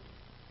Chamberlain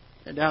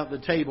and down at the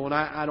table, and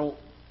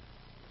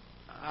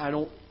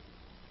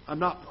I'm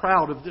not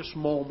proud of this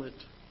moment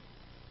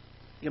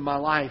in my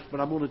life, but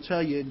I'm going to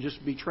tell you and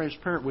just be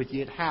transparent with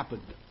you, it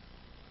happened.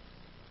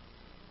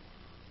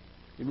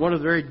 In one of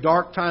the very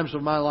dark times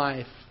of my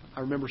life,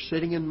 I remember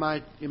sitting in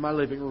my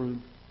living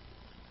room,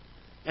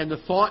 and the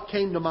thought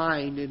came to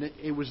mind, and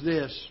it was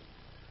this: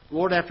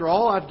 Lord, after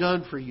all I've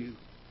done for you,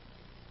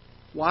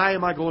 why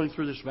am I going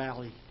through this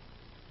valley?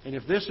 And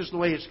if this is the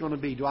way it's going to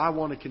be, do I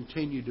want to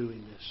continue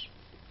doing this?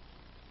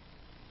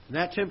 And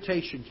that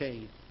temptation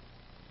came.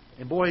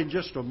 And boy, in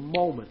just a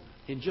moment,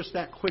 in just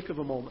that quick of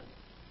a moment,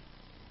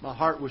 my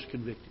heart was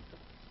convicted.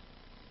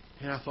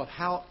 And I thought,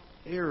 how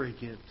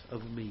arrogant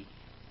of me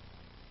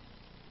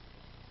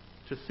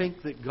to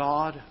think that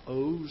God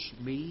owes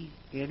me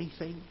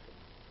anything.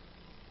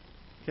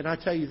 Can I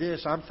tell you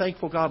this? I'm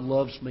thankful God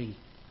loves me.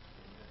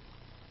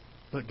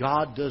 But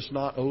God does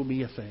not owe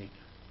me a thing.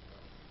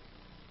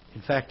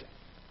 In fact,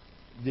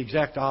 the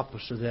exact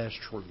opposite of that is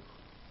true.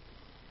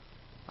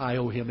 I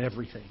owe Him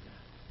everything.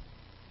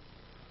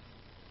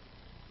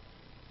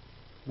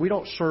 We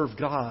don't serve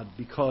God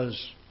because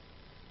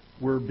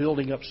we're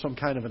building up some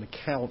kind of an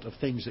account of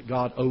things that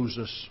God owes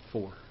us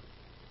for.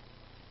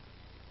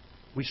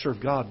 We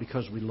serve God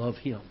because we love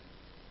Him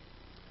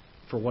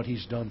for what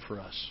He's done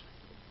for us.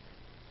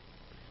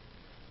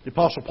 The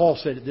Apostle Paul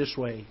said it this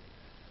way: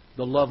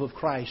 the love of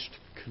Christ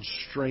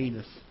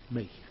constraineth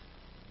me.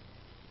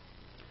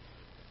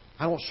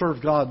 I don't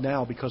serve God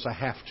now because I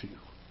have to.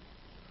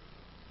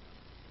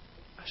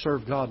 I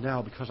serve God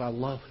now because I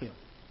love Him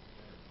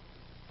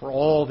for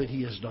all that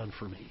He has done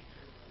for me.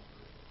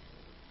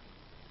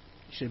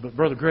 You say, but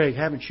Brother Greg,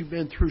 haven't you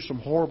been through some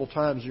horrible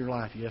times in your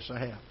life? Yes, I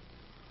have.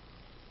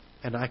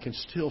 And I can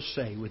still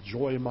say with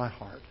joy in my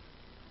heart,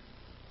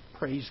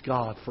 praise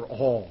God for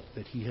all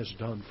that He has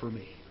done for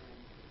me.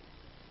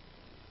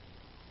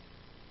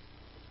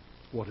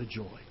 What a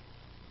joy.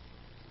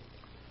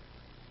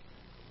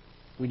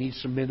 We need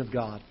some men of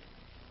God.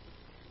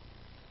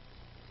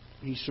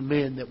 We need some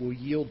men that will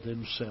yield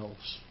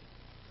themselves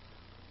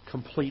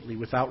completely,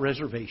 without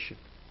reservation,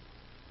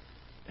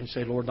 and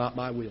say, Lord, not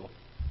my will,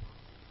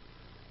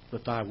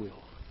 but Thy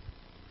will.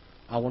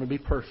 I want to be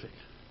perfect.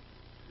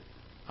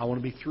 I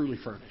want to be truly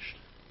furnished.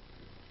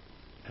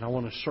 And I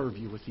want to serve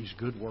You with these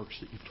good works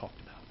that You've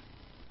talked about.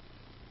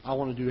 I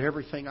want to do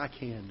everything I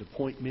can to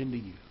point men to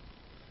You.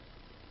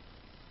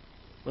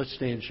 Let's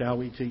stand, shall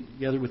we,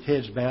 together with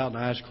heads bowed and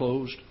eyes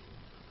closed.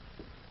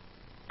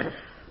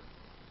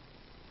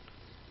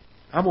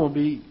 I'm going to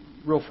be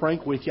real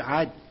frank with you.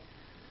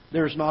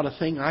 There's not a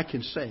thing I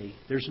can say.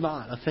 There's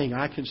not a thing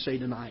I can say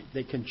tonight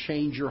that can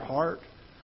change your heart